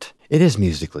 but it is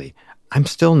musically. I'm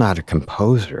still not a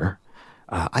composer.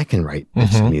 I can write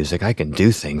bits of music. I can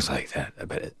do things like that,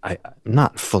 but I'm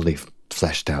not fully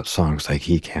fleshed out songs like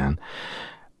he can,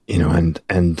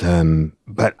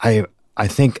 but I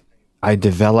think I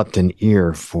developed an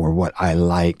ear for what I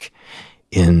like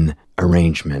in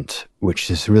arrangement, which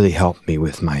has really helped me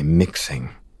with my mixing.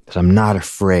 Because I'm not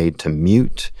afraid to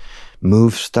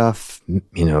move stuff,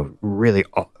 really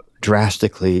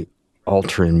drastically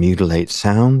alter and mutilate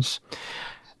sounds.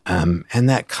 And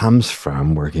that comes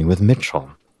from working with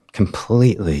Mitchell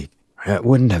completely. It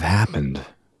wouldn't have happened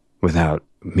without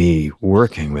me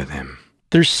working with him.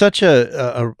 There's such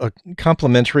a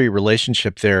complementary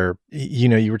relationship there.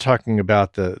 You were talking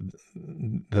about the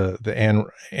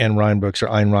Anne Ryan books or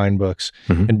Ayn Rand books,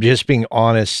 and just being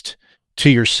honest to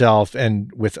yourself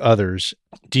and with others.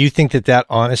 Do you think that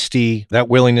honesty, that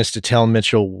willingness to tell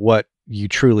Mitchell what you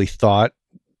truly thought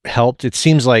helped? It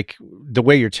seems like the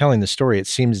way you're telling the story, it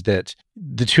seems that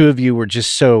the two of you were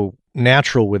just so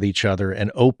natural with each other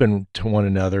and open to one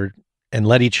another and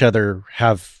let each other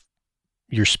have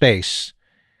your space.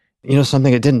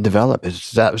 Something that didn't develop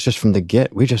that was just from the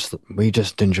get. We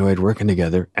just enjoyed working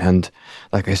together. And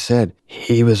like I said,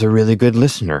 he was a really good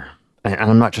listener. And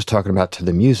I'm not just talking about to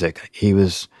the music. He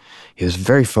was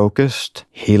very focused.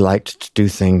 He liked to do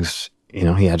things,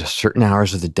 he had certain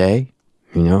hours of the day.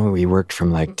 We worked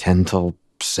from like 10 till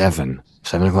 7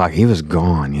 o'clock. He was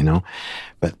gone,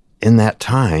 But in that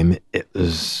time, it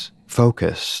was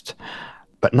focused.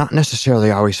 But not necessarily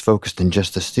always focused in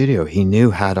just the studio. He knew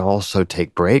how to also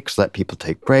take breaks, let people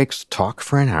take breaks, talk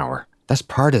for an hour. That's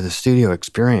part of the studio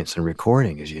experience and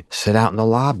recording is you sit out in the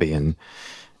lobby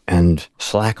and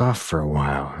slack off for a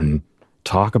while and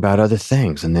talk about other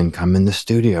things and then come in the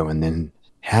studio and then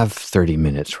have 30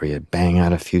 minutes where you bang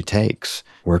out a few takes,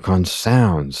 work on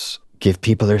sounds, give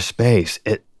people their space.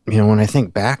 When I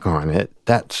think back on it,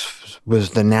 that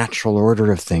was the natural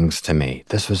order of things to me.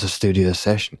 This was a studio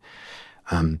session.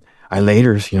 I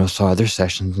later, saw other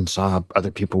sessions and saw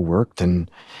other people worked,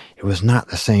 and it was not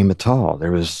the same at all.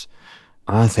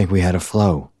 I think we had a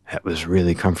flow that was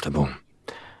really comfortable.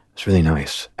 It's really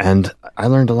nice. And I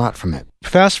learned a lot from it.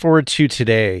 Fast forward to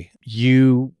today,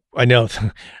 I know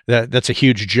that's a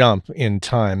huge jump in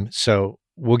time. So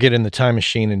we'll get in the time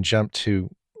machine and jump to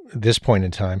this point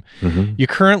in time. You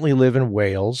currently live in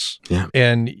Wales. Yeah.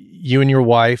 And you and your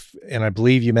wife, and I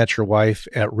believe you met your wife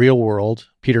at Real World,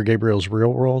 Peter Gabriel's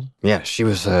Real World. Yeah, she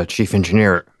was a chief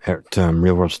engineer at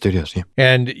Real World Studios. Yeah.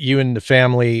 And you and the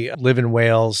family live in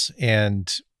Wales.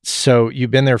 And so you've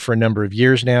been there for a number of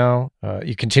years now.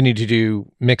 You continue to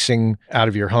do mixing out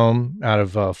of your home, out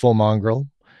of Full Mongrel.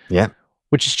 Yeah.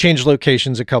 Which has changed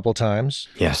locations a couple times.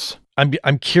 Yes.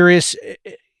 I'm curious,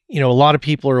 a lot of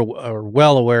people are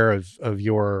well aware of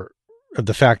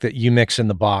the fact that you mix in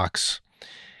the box.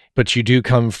 but you do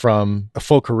come from a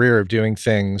full career of doing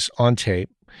things on tape.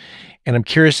 And I'm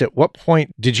curious, at what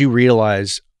point did you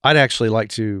realize I'd actually like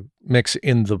to mix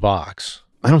in the box?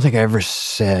 I don't think I ever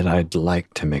said I'd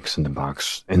like to mix in the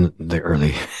box in the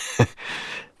early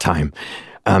time.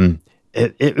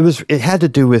 It had to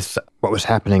do with what was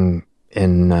happening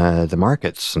in the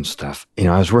markets and stuff.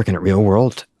 I was working at Real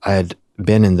World. I had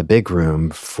been in the big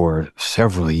room for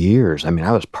several years. I mean,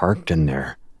 I was parked in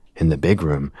there in the big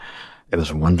room. It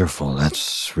was wonderful.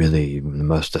 That's really the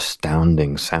most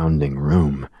astounding sounding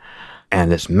room.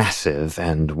 And it's massive,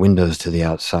 and windows to the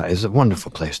outside. It's a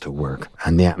wonderful place to work.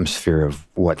 And the atmosphere of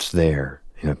what's there,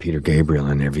 Peter Gabriel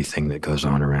and everything that goes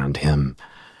on around him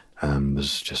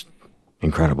was just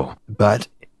incredible. But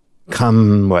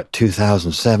come,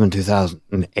 2007,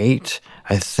 2008,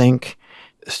 I think,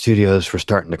 studios were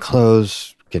starting to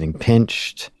close, getting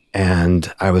pinched,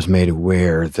 and I was made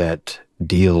aware that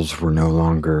deals were no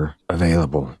longer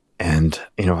available. And,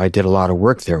 I did a lot of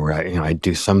work there where I'd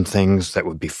do some things that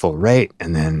would be full rate,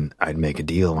 and then I'd make a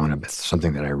deal on it,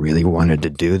 something that I really wanted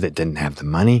to do that didn't have the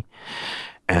money,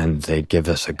 and they'd give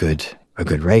us a good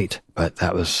rate, but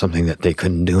that was something that they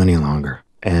couldn't do any longer.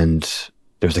 And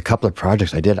there's a couple of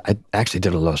projects I did. I actually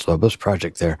did a Los Lobos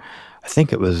project there. I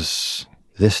think it was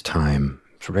This Time.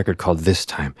 It's a record called This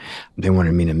Time. They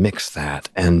wanted me to mix that,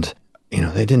 and,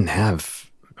 they didn't have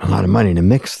a lot of money to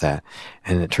mix that.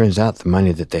 And it turns out the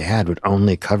money that they had would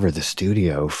only cover the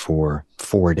studio for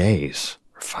 4 days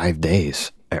or 5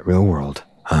 days at Real World.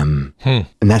 And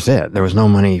that's it. There was no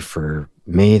money for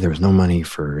me. There was no money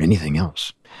for anything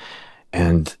else.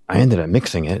 And I ended up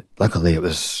mixing it. Luckily, it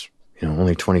was,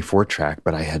 only 24 track,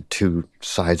 but I had two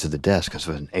sides of the desk because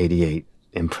it was an 88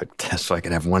 input desk. So I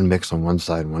could have one mix on one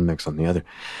side and one mix on the other.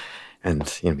 And,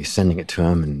 be sending it to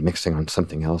him and mixing on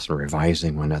something else and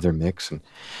revising one other mix. And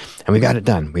we got it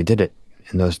done. We did it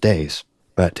in those days.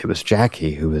 But it was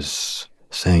Jackie who was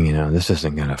saying, this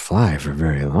isn't going to fly for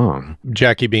very long.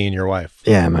 Jackie being your wife.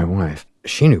 Yeah, my wife.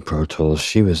 She knew Pro Tools.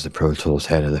 She was the Pro Tools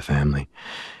head of the family.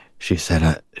 She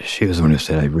said, she was the one who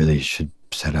said I really should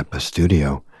set up a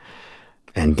studio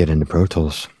and get into Pro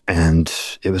Tools. And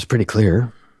it was pretty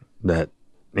clear that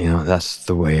that's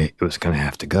the way it was going to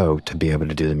have to go to be able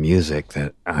to do the music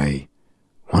that I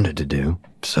wanted to do.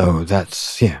 So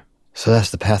that's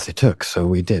the path they took. So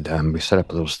we did. We set up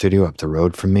a little studio up the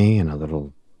road from me in a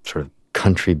little sort of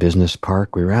country business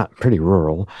park. We were out pretty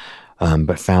rural,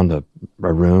 but found a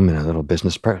room in a little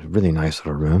business park, a really nice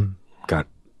little room. Got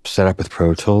set up with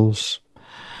Pro Tools.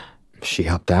 She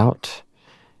helped out.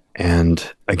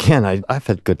 And again, I've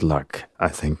had good luck, I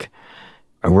think.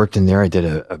 I worked in there. I did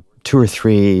a 2 or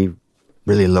 3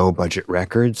 really low budget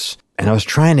records. And I was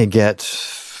trying to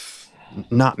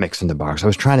not mix in the box. I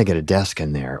was trying to get a desk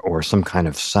in there or some kind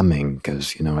of summing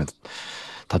because, I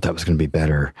thought that was going to be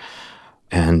better.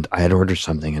 And I had ordered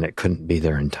something and it couldn't be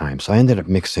there in time. So I ended up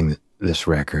mixing this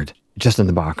record just in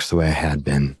the box the way I had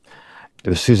been. It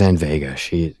was Suzanne Vega.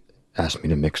 She asked me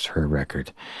to mix her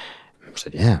record. I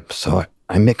said, yeah. So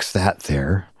I mixed that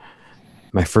there,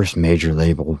 my first major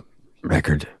label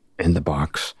record in the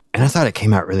box. And I thought it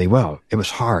came out really well. It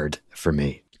was hard for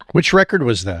me. Which record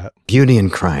was that? Beauty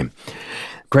and Crime.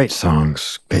 Great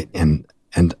songs. And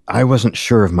I wasn't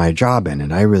sure of my job in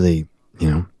it. I really,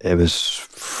 it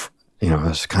was, it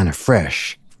was kind of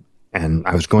fresh. And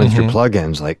I was going through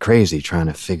plugins like crazy trying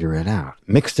to figure it out.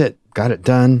 Mixed it, got it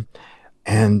done,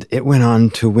 and it went on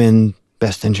to win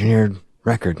Best Engineered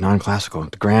Record, non-classical,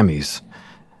 at the Grammys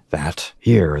that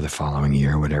year or the following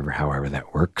year, however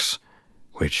that works,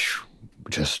 which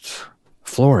just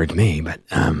floored me. But,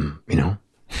 I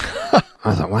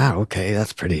thought, wow, okay,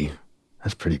 that's pretty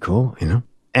cool,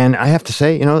 And I have to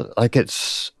say,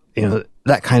 it's,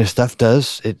 that kind of stuff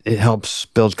it helps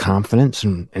build confidence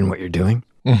in what you're doing.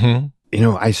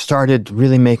 Mm-hmm. I started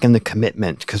really making the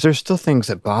commitment because there's still things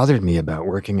that bothered me about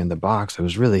working in the box. I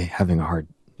was really having a hard,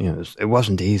 it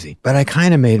wasn't easy. But I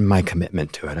kind of made my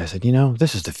commitment to it. I said,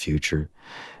 this is the future.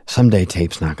 Someday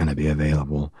tape's not going to be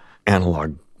available.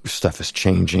 Analog stuff is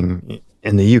changing.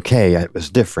 In the UK, it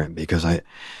was different because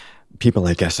people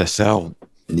like SSL,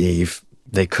 Neve,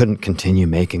 they couldn't continue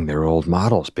making their old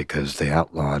models because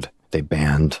they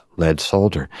banned lead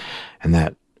solder. And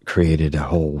that created a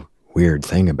whole weird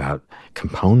thing about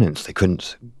components.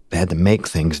 They had to make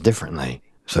things differently.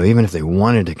 So even if they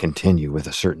wanted to continue with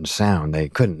a certain sound, they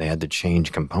couldn't. They had to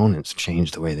change components,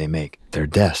 change the way they make their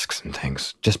desks and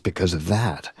things just because of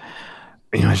that.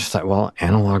 I just thought, well,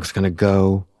 analog's going to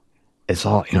go. It's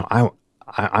all,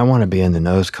 I want to be in the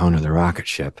nose cone of the rocket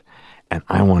ship, and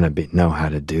I want to know how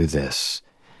to do this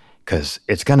because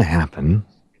it's going to happen.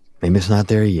 Maybe it's not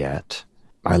there yet,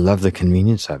 I love the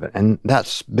convenience of it. And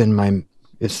that's been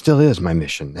it still is my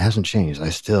mission. It hasn't changed.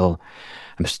 I'm still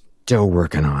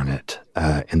working on it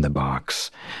in the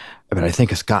box. But I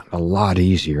think it's gotten a lot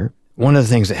easier. One of the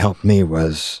things that helped me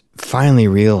was finally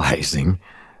realizing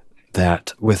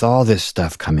that with all this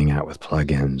stuff coming out with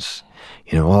plugins,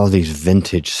 all these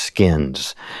vintage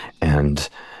skins and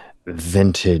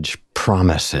vintage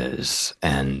promises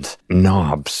and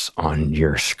knobs on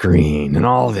your screen and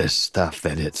all this stuff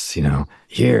that it's,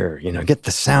 here, get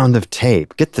the sound of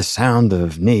tape, get the sound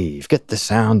of Neve, get the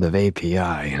sound of API,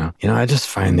 I just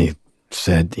finally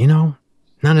said, none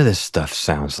of this stuff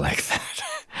sounds like that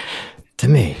to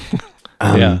me.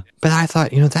 But I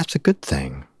thought, that's a good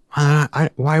thing.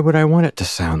 Why would I want it to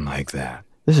sound like that?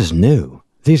 This is new.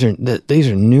 These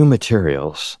are new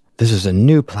materials. This is a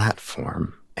new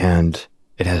platform, and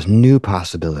it has new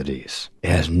possibilities. It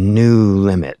has new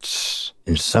limits.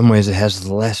 In some ways, it has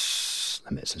less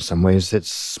limits. In some ways,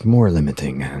 it's more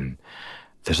limiting, and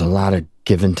there's a lot of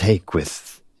give and take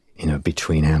with,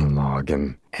 between analog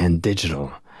and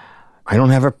digital. I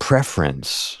don't have a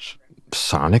preference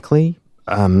sonically.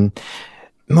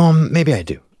 Well, maybe I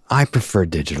do. I prefer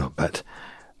digital, but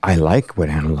I like what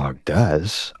analog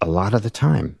does a lot of the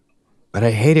time. But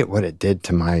I hated what it did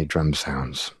to my drum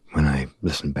sounds when I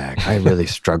listened back. I really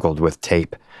struggled with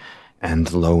tape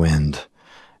and low end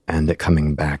and it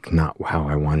coming back not how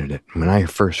I wanted it. When I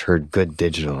first heard good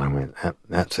digital, I went,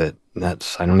 that's it.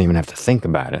 I don't even have to think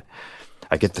about it.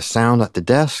 I get the sound at the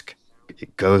desk,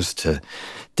 it goes to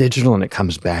digital, and it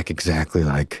comes back exactly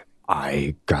like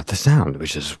I got the sound,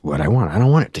 which is what I want. I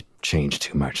don't want it to change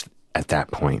too much at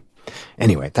that point.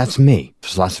 Anyway, that's me.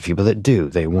 There's lots of people that do.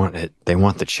 They want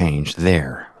the change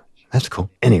there. That's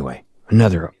cool. Anyway,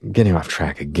 getting off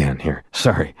track again here.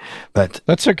 Sorry. But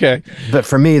that's okay. But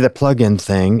for me, the plug-in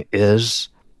thing is,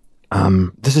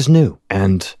 this is new.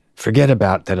 And forget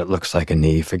about that it looks like a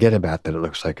Neve. Forget about that it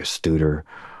looks like a Studer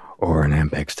or an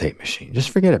Ampex tape machine.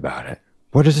 Just forget about it.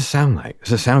 What does it sound like?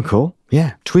 Does it sound cool?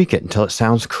 Yeah. Tweak it until it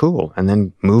sounds cool and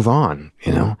then move on,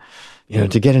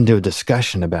 to get into a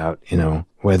discussion about,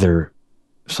 whether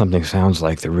something sounds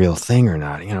like the real thing or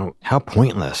not, how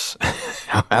pointless,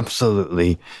 how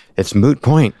absolutely, it's moot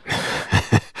point.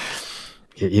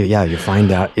 You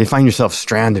find yourself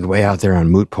stranded way out there on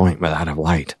moot point without a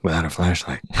light, without a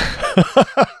flashlight.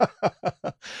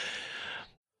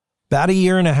 About a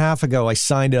year and a half ago, I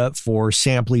signed up for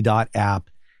Samply.app.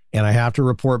 And I have to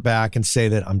report back and say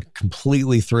that I'm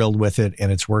completely thrilled with it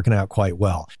and it's working out quite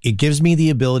well. It gives me the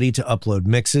ability to upload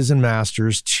mixes and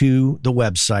masters to the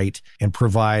website and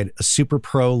provide a super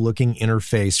pro looking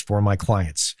interface for my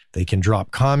clients. They can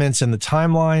drop comments in the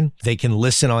timeline. They can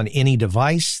listen on any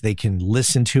device. They can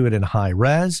listen to it in high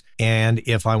res. And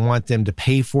if I want them to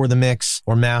pay for the mix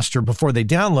or master before they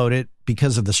download it,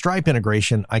 because of the Stripe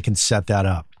integration, I can set that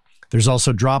up. There's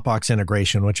also Dropbox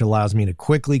integration, which allows me to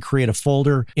quickly create a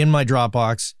folder in my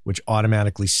Dropbox, which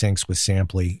automatically syncs with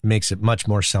Samply, makes it much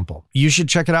more simple. You should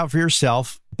check it out for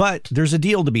yourself, but there's a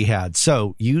deal to be had.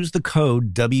 So use the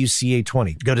code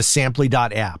WCA20. Go to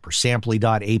Samply.app or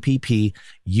Samply.app,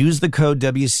 use the code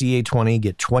WCA20,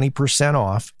 get 20%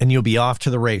 off, and you'll be off to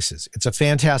the races. It's a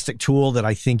fantastic tool that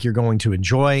I think you're going to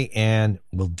enjoy and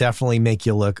will definitely make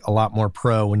you look a lot more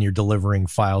pro when you're delivering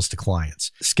files to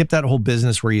clients. Skip that whole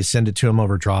business where you send it to them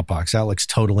over Dropbox. That looks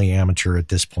totally amateur at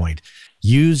this point.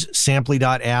 Use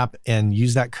Samply.app and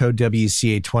use that code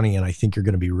WCA20, and I think you're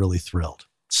going to be really thrilled.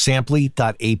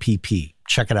 Samply.app.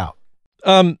 Check it out.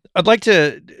 I'd like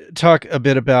to talk a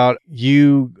bit about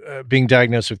you being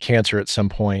diagnosed with cancer at some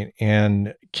point.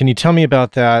 And can you tell me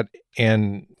about that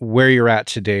and where you're at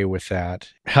today with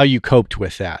that, how you coped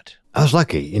with that? I was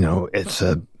lucky. It's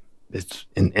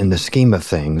in the scheme of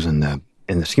things and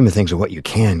in the scheme of things of what you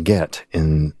can get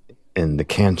in the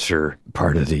cancer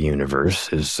part of the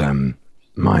universe is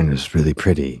mine is really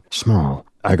pretty small.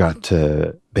 I got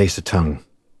base of tongue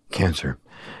cancer.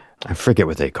 I forget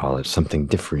what they call it, something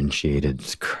differentiated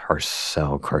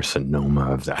cell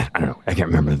carcinoma of that. I don't know. I can't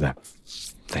remember that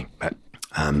thing. But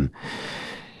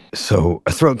so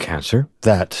a throat cancer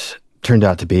that turned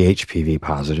out to be HPV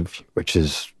positive, which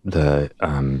is the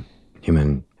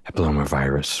human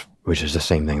papillomavirus, which is the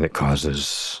same thing that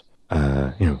causes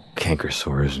canker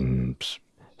sores and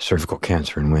cervical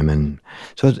cancer in women.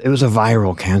 So it was a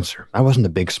viral cancer. I wasn't a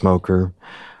big smoker.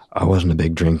 I wasn't a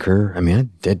big drinker. I mean, I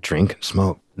did drink and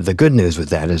smoke. The good news with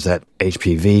that is that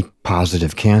HPV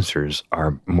positive cancers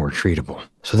are more treatable.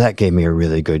 So that gave me a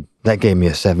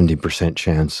 70%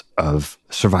 chance of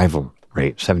survival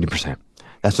rate, 70%.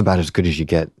 That's about as good as you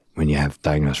get when you have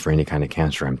diagnosed for any kind of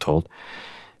cancer, I'm told,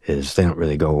 is they don't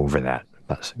really go over that.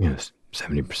 But,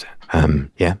 70%.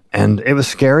 Yeah. And it was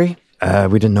scary.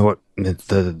 We didn't know what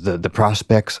the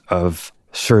prospects of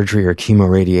surgery or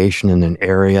chemoradiation in an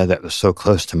area that was so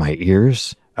close to my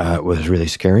ears was really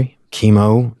scary.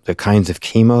 Chemo, the kinds of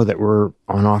chemo that were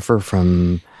on offer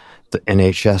from the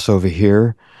NHS over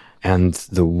here, and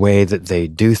the way that they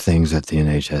do things at the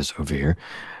NHS over here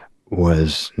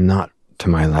was not to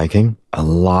my liking. A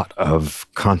lot of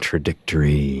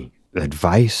contradictory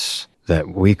advice that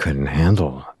we couldn't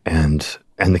handle. And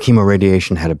the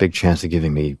chemoradiation had a big chance of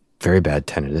giving me very bad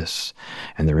tinnitus,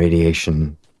 and the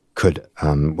radiation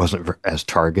wasn't as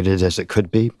targeted as it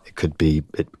could be. It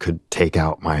could take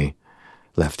out my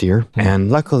left ear. And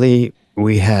luckily,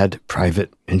 we had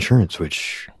private insurance,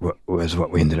 which was what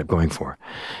we ended up going for.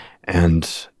 And,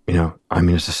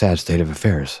 it's a sad state of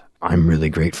affairs. I'm really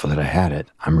grateful that I had it.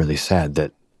 I'm really sad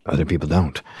that other people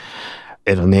don't.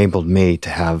 It enabled me to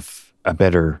have a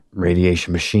better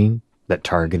radiation machine that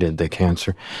targeted the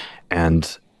cancer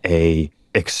and a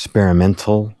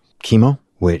experimental chemo,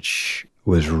 which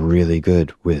was really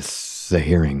good with the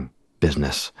hearing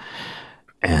business.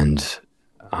 And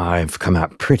I've come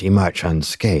out pretty much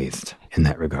unscathed in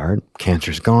that regard.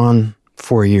 Cancer's gone.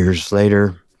 4 years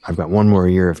later, I've got 1 more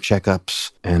year of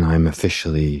checkups, and I'm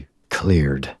officially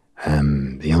cleared.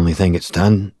 The only thing it's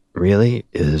done, really,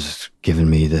 is given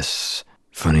me this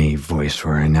funny voice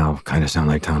where I now kind of sound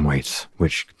like Tom Waits,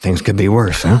 which things could be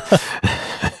worse, huh?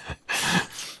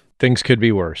 Things could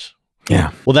be worse.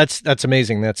 Yeah. Well, that's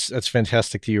amazing. That's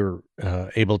fantastic that you're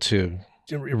able to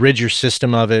rid your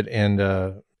system of it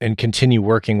and continue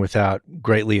working without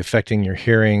greatly affecting your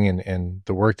hearing and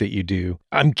the work that you do.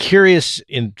 I'm curious,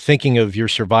 in thinking of your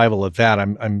survival of that,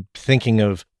 I'm thinking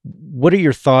of, what are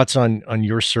your thoughts on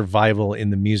your survival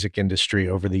in the music industry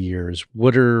over the years?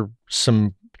 What are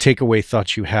some takeaway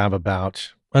thoughts you have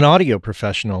about an audio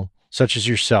professional such as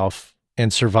yourself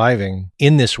and surviving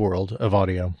in this world of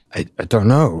audio? I don't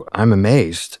know. I'm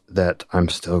amazed that I'm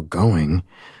still going.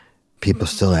 People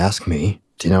still ask me.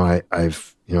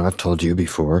 I've told you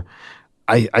before.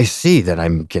 I see that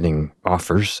I'm getting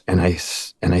offers, and I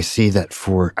see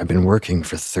that I've been working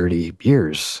for 30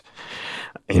 years.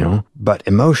 But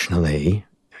emotionally,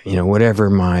 whatever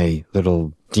my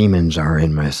little demons are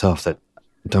in myself that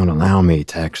don't allow me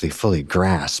to actually fully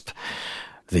grasp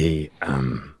the,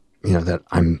 that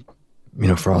I'm,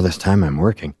 for all this time I'm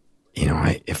working.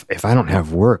 If I don't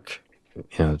have work,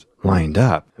 lined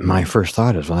up, my first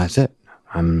thought is, well, that's it.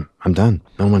 I'm done.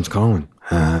 No one's calling.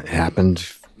 It happened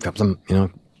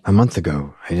a month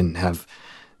ago. There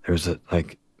was a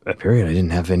period I didn't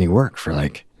have any work for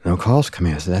no calls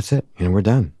coming. I said, that's it. We're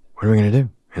done. What are we going to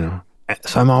do?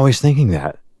 So I'm always thinking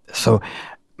that. So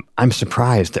I'm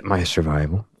surprised at my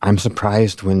survival. I'm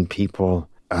surprised when people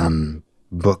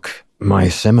book my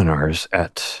seminars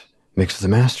at Mix of the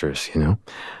Masters,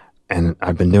 And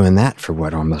I've been doing that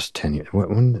for almost 10 years.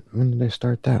 When did I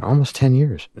start that? Almost 10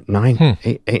 years.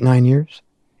 9 years.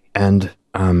 And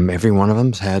every one of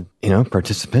them's had,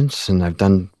 participants, and I've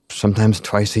done sometimes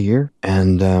twice a year,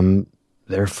 and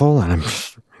they're full, and I'm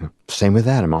same with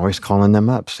that. I'm always calling them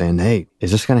up saying, hey,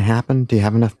 is this going to happen? Do you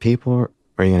have enough people, or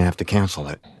are you going to have to cancel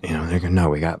it? They're going, no,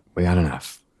 we got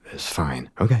enough. It's fine.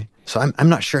 Okay. So I'm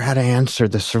not sure how to answer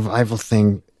the survival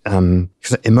thing.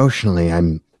 Because emotionally,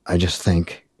 I just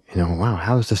think, wow,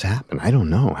 how has this happened? I don't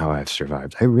know how I've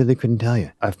survived. I really couldn't tell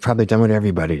you. I've probably done what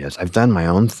everybody does. I've done my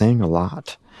own thing a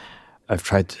lot. I've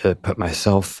tried to put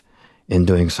myself in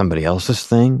doing somebody else's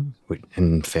thing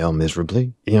and fail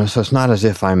miserably. So it's not as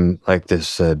if I'm like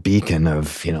this beacon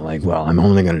of, well, I'm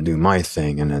only going to do my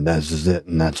thing, and that's it,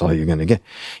 and that's all you're going to get.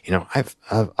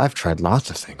 I've tried lots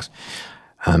of things.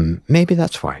 Maybe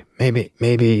that's why.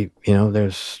 Maybe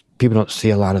there's people don't see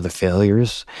a lot of the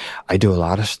failures. I do a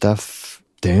lot of stuff,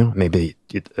 maybe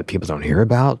people don't hear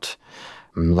about.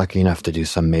 I'm lucky enough to do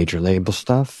some major label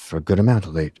stuff, or a good amount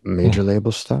of major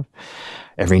label stuff.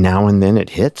 Every now and then it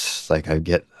hits. I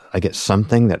get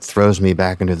something that throws me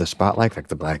back into the spotlight, like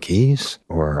the Black Keys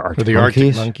or Arctic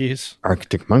Monkeys.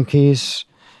 Arctic Monkeys,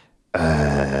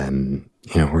 or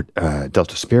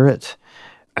Delta Spirit.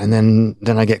 And then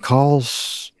I get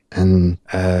calls,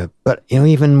 but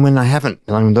even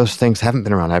when those things haven't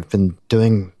been around, I've been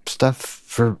doing stuff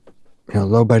for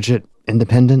low budget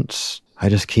independents. I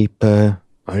just keep going.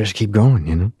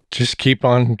 Just keep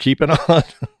on keeping on.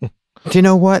 Do you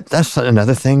know what? That's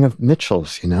another thing of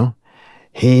Mitchell's.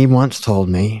 He once told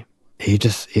me. He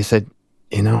said,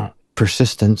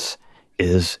 persistence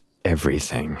is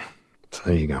everything. So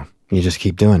there you go. You just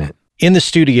keep doing it. In the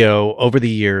studio, over the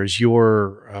years,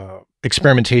 your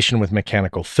experimentation with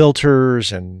mechanical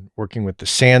filters and working with the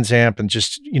SansAmp and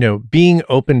just, being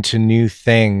open to new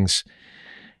things,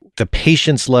 the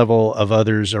patience level of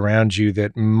others around you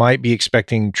that might be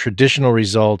expecting traditional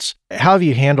results. How have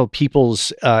you handled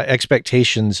people's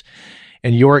expectations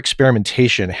and your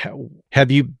experimentation?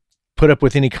 Have you put up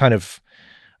with any kind of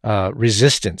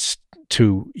resistance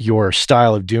to your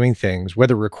style of doing things,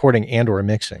 whether recording and or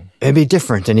mixing? It'd be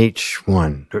different in each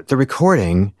one. The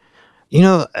recording,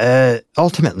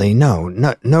 ultimately,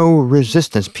 no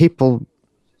resistance. People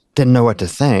didn't know what to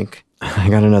think. I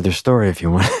got another story if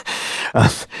you want.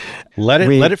 Let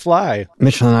it fly.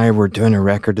 Mitchell and I were doing a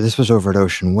record. This was over at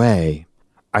Ocean Way.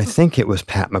 I think it was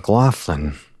Pat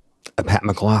McLaughlin, a Pat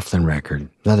McLaughlin record.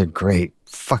 Another great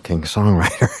fucking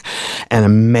songwriter, an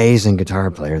amazing guitar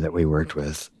player that we worked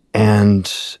with.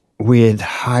 And we had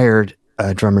hired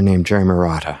a drummer named Jerry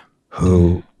Marotta,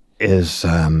 who is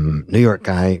New York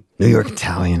guy, New York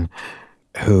Italian,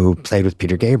 who played with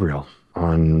Peter Gabriel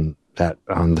on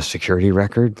the Security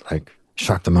record, like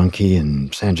Shock the Monkey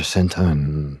and San Jacinto,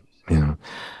 and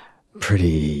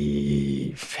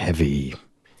pretty heavy,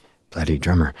 bloody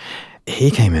drummer.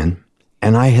 He came in,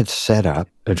 and I had set up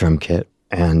a drum kit,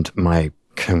 and my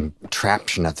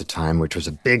contraption at the time, which was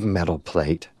a big metal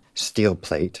plate, steel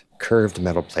plate, curved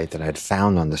metal plate that I had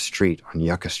found on the street, on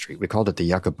Yucca Street. We called it the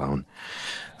Yucca Bone.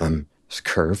 It's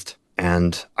curved,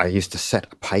 and I used to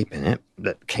set a pipe in it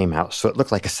that came out so it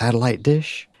looked like a satellite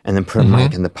dish, and then put a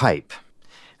mic in the pipe.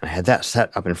 And I had that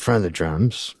set up in front of the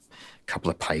drums, a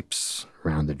couple of pipes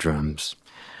around the drums.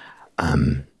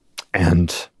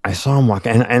 And I saw him walk,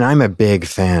 and I'm a big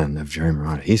fan of Jerry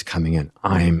Marotta. He's coming in.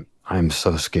 I'm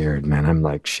so scared, man. I'm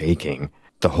like shaking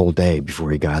the whole day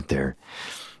before he got there.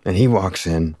 And he walks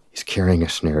in, he's carrying a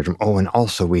snare drum. Oh, and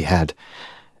also we had,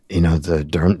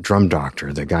 the drum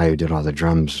doctor, the guy who did all the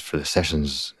drums for the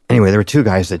sessions. Anyway, there were two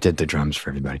guys that did the drums for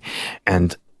everybody.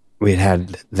 And we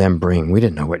had them we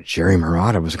didn't know what Jerry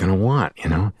Marotta was going to want,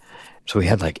 So we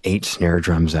had like 8 snare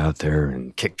drums out there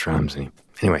and kick drums. And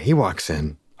anyway, he walks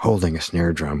in holding a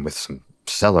snare drum with some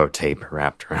cello tape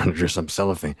wrapped around it or some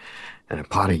cellophane and a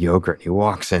pot of yogurt. He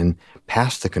walks in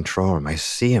past the control room. I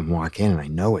see him walk in, and I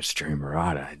know it's Jerry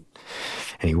Marotta.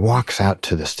 And he walks out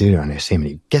to the studio, and I see him,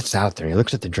 and he gets out there, and he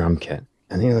looks at the drum kit,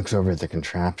 and then he looks over at the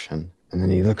contraption, and then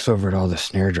he looks over at all the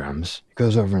snare drums. He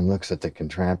goes over and looks at the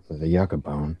contraption, the Yucca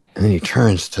Bone, and then he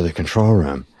turns to the control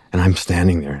room, and I'm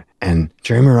standing there. And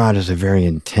Jerry Marotta is a very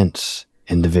intense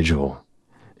individual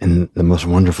in the most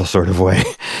wonderful sort of way.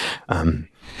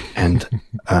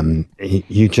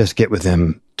 You just get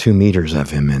within 2 meters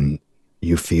of him, and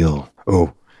you feel,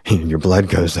 your blood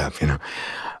goes up,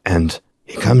 And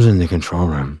he comes in the control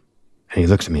room, and he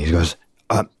looks at me. He goes,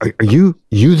 "Are you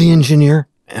the engineer?"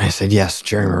 And I said, "Yes,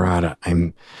 Jerry Marotta.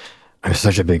 I'm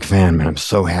such a big fan, man. I'm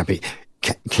so happy.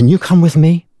 Can you come with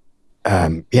me?"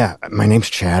 "Yeah, my name's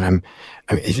Chad.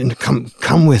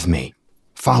 Come with me.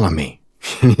 Follow me."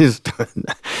 And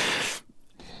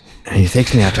he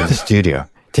takes me out to the studio.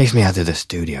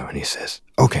 And he says,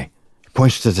 "Okay." He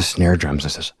points to the snare drums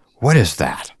and says, "What is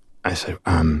that?" I said,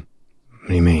 "What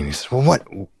do you mean?" He says, "Well,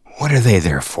 what are they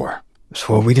there for?"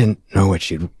 So, we didn't know what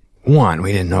you'd want.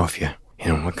 We didn't know if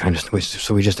what kind of stuff.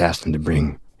 So we just asked him to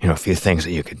bring, a few things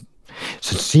that you could.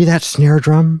 So, see that snare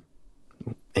drum?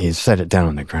 And he set it down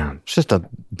on the ground. It's just a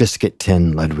biscuit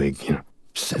tin Ludwig,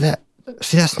 See that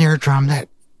snare drum?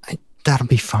 That'll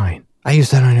be fine. I use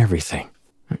that on everything.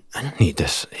 I don't need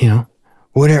this,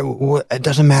 Whatever. It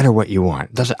doesn't matter what you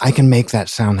want. I can make that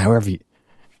sound however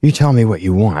you tell me what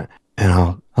you want, and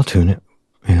I'll tune it,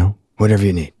 whatever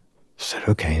you need. I said,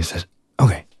 "Okay." He says,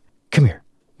 "Okay, come here.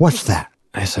 What's that?"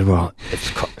 I said, "Well, it's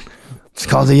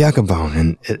called the Yucca Bone,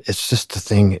 and it's just a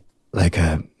thing like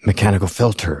a mechanical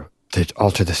filter to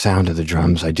alter the sound of the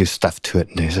drums. I do stuff to it."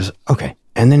 And he says, "Okay."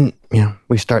 And then,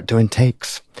 we start doing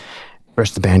takes.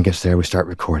 First, the band gets there, we start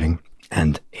recording,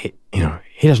 and he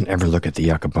doesn't ever look at the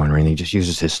Yucca Bone or anything. He just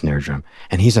uses his snare drum,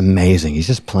 and he's amazing. He's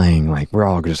just playing like we're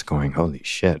all just going, "Holy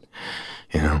shit!"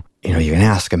 You can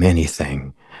ask him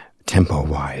anything,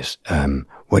 tempo-wise.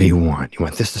 What do you want? You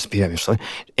want this to speed up? So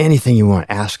anything you want,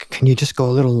 ask. Can you just go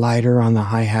a little lighter on the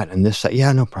hi-hat and this side?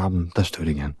 Yeah, no problem. Let's do it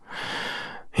again.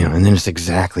 And then it's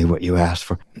exactly what you asked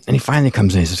for. And he finally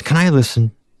comes in. He says, "Can I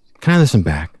listen? Can I listen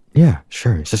back?" "Yeah,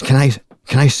 sure." He says, Can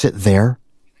I sit there?"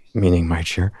 Meaning my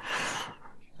chair.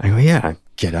 I go, "Yeah." I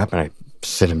get up and I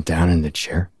sit him down in the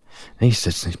chair. And he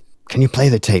sits and "Can you play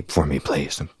the tape for me,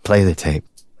 please?" And play the tape.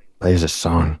 Plays a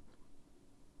song.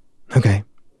 "Okay."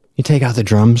 You take out the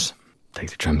drums. Take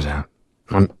the drums out.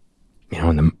 I'm,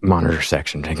 in the monitor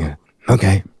section, taking it.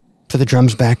 "Okay. Put the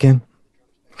drums back in."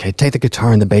 "Okay. Take the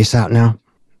guitar and the bass out now."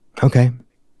 "Okay.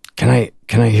 Can I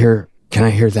hear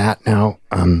that now?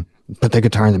 Put the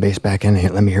guitar and the bass back in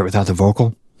and let me hear it without the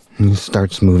vocal." And he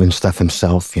starts moving stuff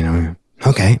himself, you know.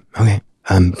 Okay.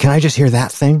 Can I just hear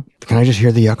that thing? Can I just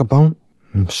hear the yucca bone?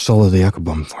 And solo the yucca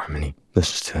bone for him, and he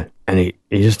listens to it. And he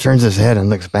just turns his head and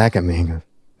looks back at me and goes,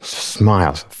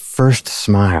 smiles. First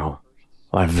smile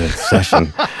of the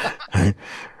session.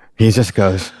 He just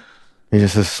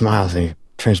smiles, and he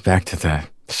turns back to the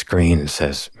screen and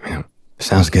says, you know,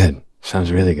 sounds good.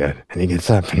 Sounds really good. And he gets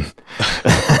up and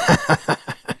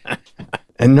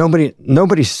and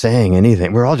nobody's saying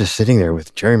anything. We're all just sitting there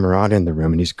with Jerry Marotta in the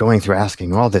room, and he's going through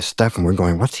asking all this stuff, and we're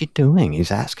going, what's he doing? He's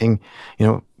asking, you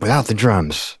know, without the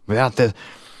drums,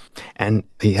 and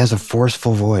he has a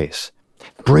forceful voice.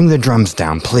 Bring the drums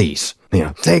down, please. You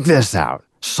know, take this out.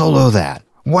 Solo that.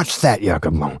 What's that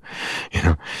yucca bone? You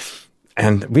know,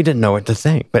 and we didn't know what to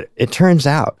think. But it turns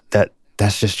out that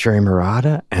that's just Jerry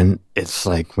Marotta, and it's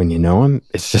like when you know him,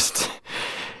 it's just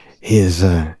he is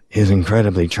an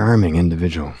incredibly charming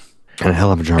individual and a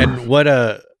hell of a drummer. And what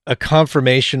a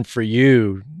confirmation for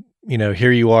you. You know,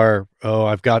 here you are. Oh,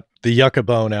 I've got the yucca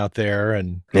bone out there,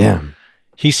 and yeah.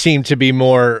 He seemed to be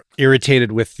more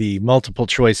irritated with the multiple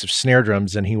choice of snare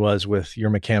drums than he was with your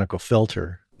mechanical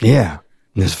filter. Yeah,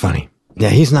 it's funny. Yeah,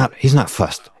 he's not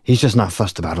fussed. He's just not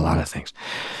fussed about a lot of things.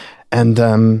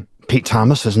 And Pete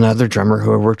Thomas is another drummer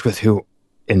who I worked with who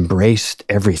embraced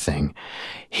everything.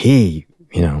 He,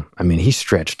 you know, I mean, he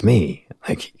stretched me.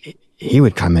 Like, he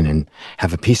would come in and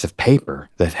have a piece of paper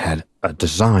that had a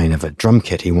design of a drum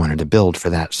kit he wanted to build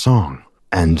for that song.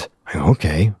 And I go,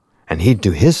 okay. And he'd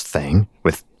do his thing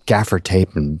with gaffer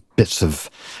tape and bits of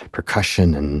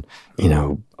percussion and, you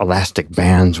know, elastic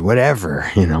bands, whatever,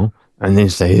 you know. And then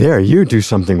he'd say, there, you do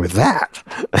something with that.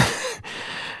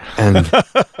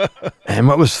 And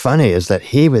what was funny is that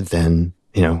he would then,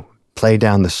 you know, play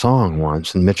down the song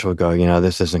once, and Mitchell would go, you know,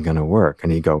 this isn't going to work.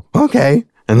 And he'd go, okay.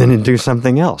 And then he'd do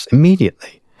something else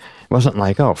immediately. It wasn't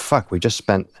like, oh, fuck, we just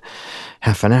spent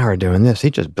half an hour doing this.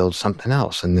 He'd just build something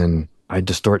else. And then I'd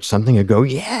distort something and go,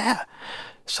 yeah.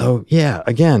 So, yeah,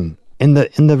 again, in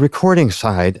the recording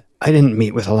side, I didn't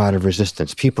meet with a lot of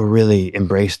resistance. People really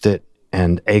embraced it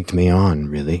and egged me on,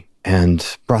 really,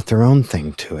 and brought their own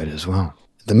thing to it as well.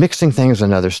 The mixing thing is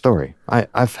another story.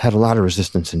 I've had a lot of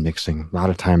resistance in mixing, a lot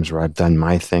of times where I've done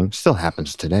my thing. Still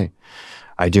happens today.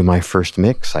 I do my first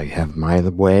mix. I have my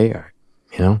way,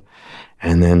 you know,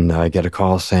 and then I get a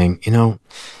call saying, you know,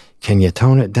 can you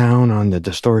tone it down on the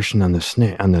distortion on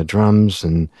the drums,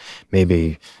 and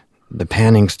maybe the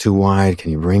panning's too wide?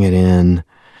 Can you bring it in,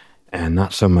 and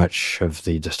not so much of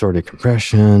the distorted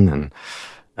compression? And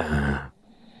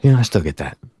you know, I still get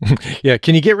that. Yeah.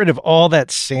 Can you get rid of all that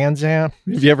SansAmp?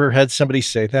 Have you ever had somebody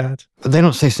say that? They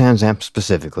don't say SansAmp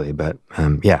specifically, but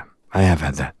yeah, I have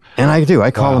had that. And I do. I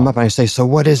call them up and I say, so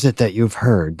what is it that you've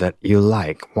heard that you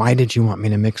like? Why did you want me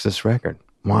to mix this record?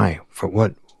 Why? For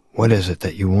what? What is it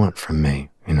that you want from me?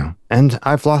 You know? And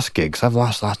I've lost gigs. I've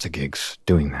lost lots of gigs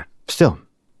doing that. Still.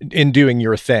 In doing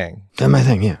your thing. Done my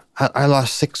thing, yeah. I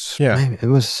lost 6, maybe. It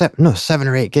was 7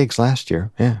 or 8 gigs last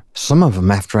year, yeah. Some of them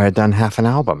after I had done half an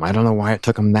album. I don't know why it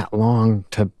took them that long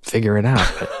to figure it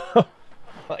out. But, oh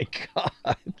my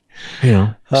God. You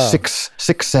know, 6,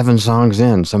 7 songs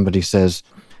in, somebody says,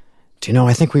 do you know,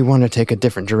 I think we want to take a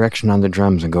different direction on the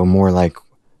drums and go more like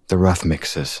the rough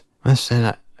mixes. I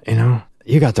said, you know,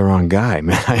 you got the wrong guy,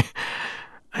 man.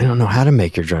 I don't know how to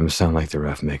make your drums sound like the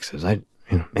rough mixes.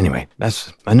 Anyway,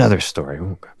 that's another story.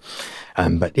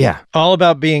 But yeah. All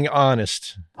about being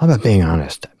honest. All about being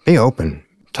honest. Be open.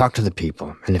 Talk to the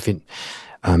people. And if you,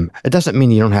 it doesn't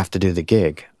mean you don't have to do the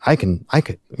gig. I could,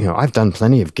 you know, I've done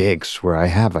plenty of gigs where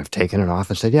I've taken it off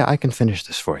and said, yeah, I can finish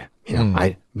this for you. You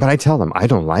know, but I tell them I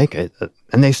don't like it.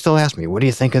 And they still ask me, what do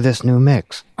you think of this new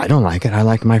mix? I don't like it. I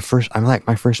like my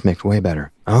first mix way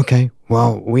better. Okay.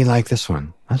 Well, we like this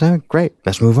one. I said, great.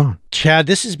 Let's move on. Chad,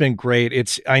 this has been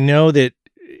great. I know that,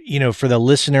 you know, for the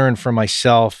listener and for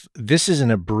myself, this is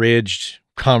an abridged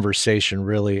conversation,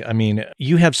 really. I mean,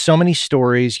 you have so many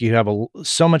stories, you have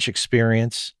so much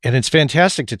experience, and it's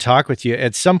fantastic to talk with you.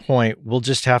 At some point, we'll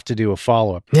just have to do a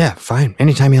follow-up. Yeah, fine.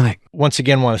 Anytime you like. Once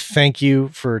again, want to thank you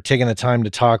for taking the time to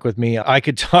talk with me. I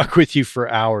could talk with you for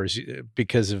hours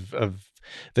because of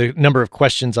the number of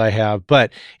questions I have,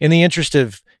 but in the interest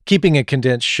of keeping a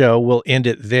condensed show, we'll end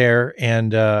it there,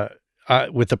 and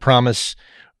with the promise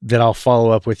that I'll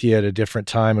follow up with you at a different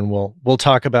time, and we'll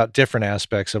talk about different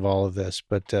aspects of all of this.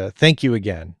 But thank you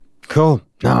again. Cool.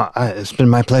 No, it's been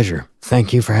my pleasure.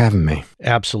 Thank you for having me.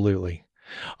 Absolutely.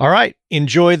 All right.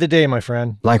 Enjoy the day, my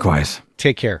friend. Likewise.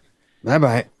 Take care.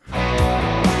 Bye-bye.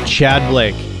 Chad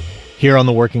Blake here on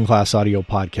the Working Class Audio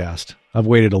Podcast. I've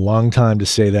waited a long time to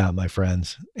say that, my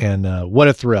friends. And what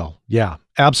a thrill. Yeah.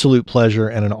 Absolute pleasure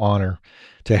and an honor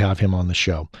to to have him on the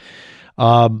show.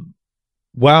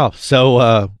 Wow.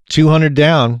 So 200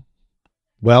 down.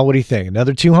 Well, what do you think?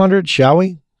 Another 200, shall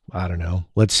we? I don't know.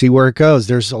 Let's see where it goes.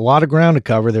 There's a lot of ground to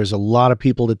cover. There's a lot of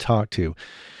people to talk to.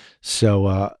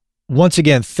 So once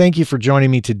again, thank you for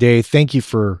joining me today. Thank you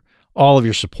for all of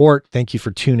your support. Thank you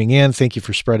for tuning in. Thank you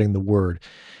for spreading the word.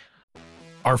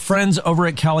 Our friends over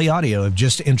at Kali Audio have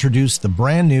just introduced the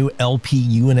brand new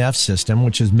LP UNF system,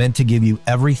 which is meant to give you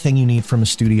everything you need from a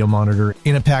studio monitor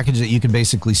in a package that you can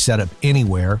basically set up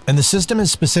anywhere. And the system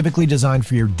is specifically designed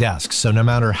for your desk. So no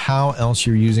matter how else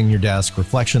you're using your desk,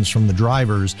 reflections from the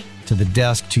drivers to the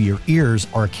desk to your ears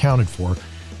are accounted for,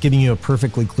 giving you a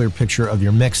perfectly clear picture of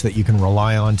your mix that you can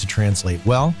rely on to translate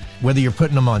well. Whether you're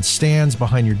putting them on stands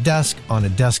behind your desk, on a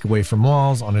desk away from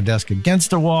walls, on a desk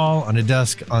against a wall, on a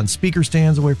desk on speaker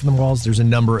stands away from the walls, there's a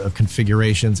number of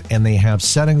configurations, and they have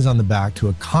settings on the back to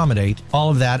accommodate all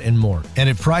of that and more. And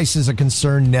if price is a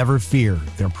concern, never fear.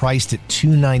 They're priced at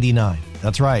 $299.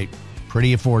 That's right,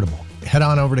 pretty affordable. Head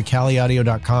on over to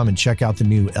KaliAudio.com and check out the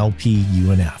new LP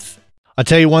UNF. I'll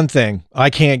tell you one thing, I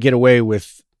can't get away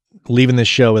with leaving this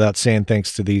show without saying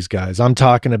thanks to these guys. I'm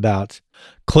talking about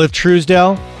Cliff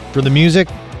Truesdell for the music,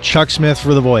 Chuck Smith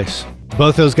for the voice.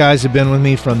 Both those guys have been with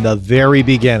me from the very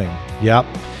beginning. Yep.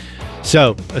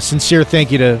 So a sincere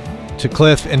thank you to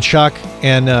Cliff and Chuck,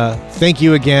 and thank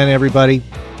you again, everybody.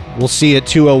 We'll see you at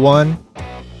 201.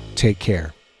 Take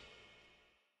care.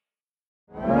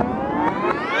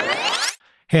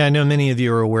 Hey, I know many of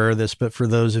you are aware of this, but for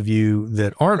those of you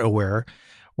that aren't aware,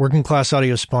 Working Class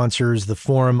Audio sponsors the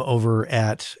forum over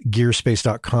at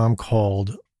gearspace.com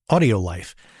called Audio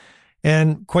Life.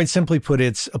 And quite simply put,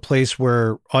 it's a place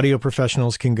where audio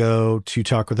professionals can go to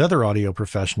talk with other audio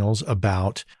professionals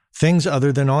about things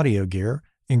other than audio gear,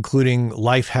 including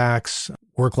life hacks,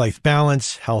 work-life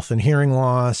balance, health and hearing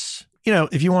loss. You know,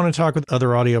 if you want to talk with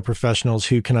other audio professionals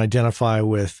who can identify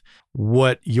with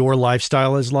what your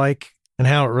lifestyle is like and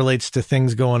how it relates to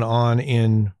things going on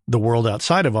in the world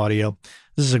outside of audio,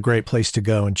 this is a great place to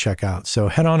go and check out. So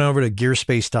head on over to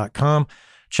gearspace.com,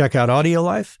 check out Audio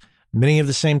Life, many of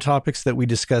the same topics that we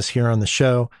discuss here on the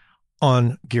show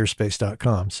on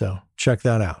gearspace.com. So check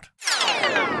that out.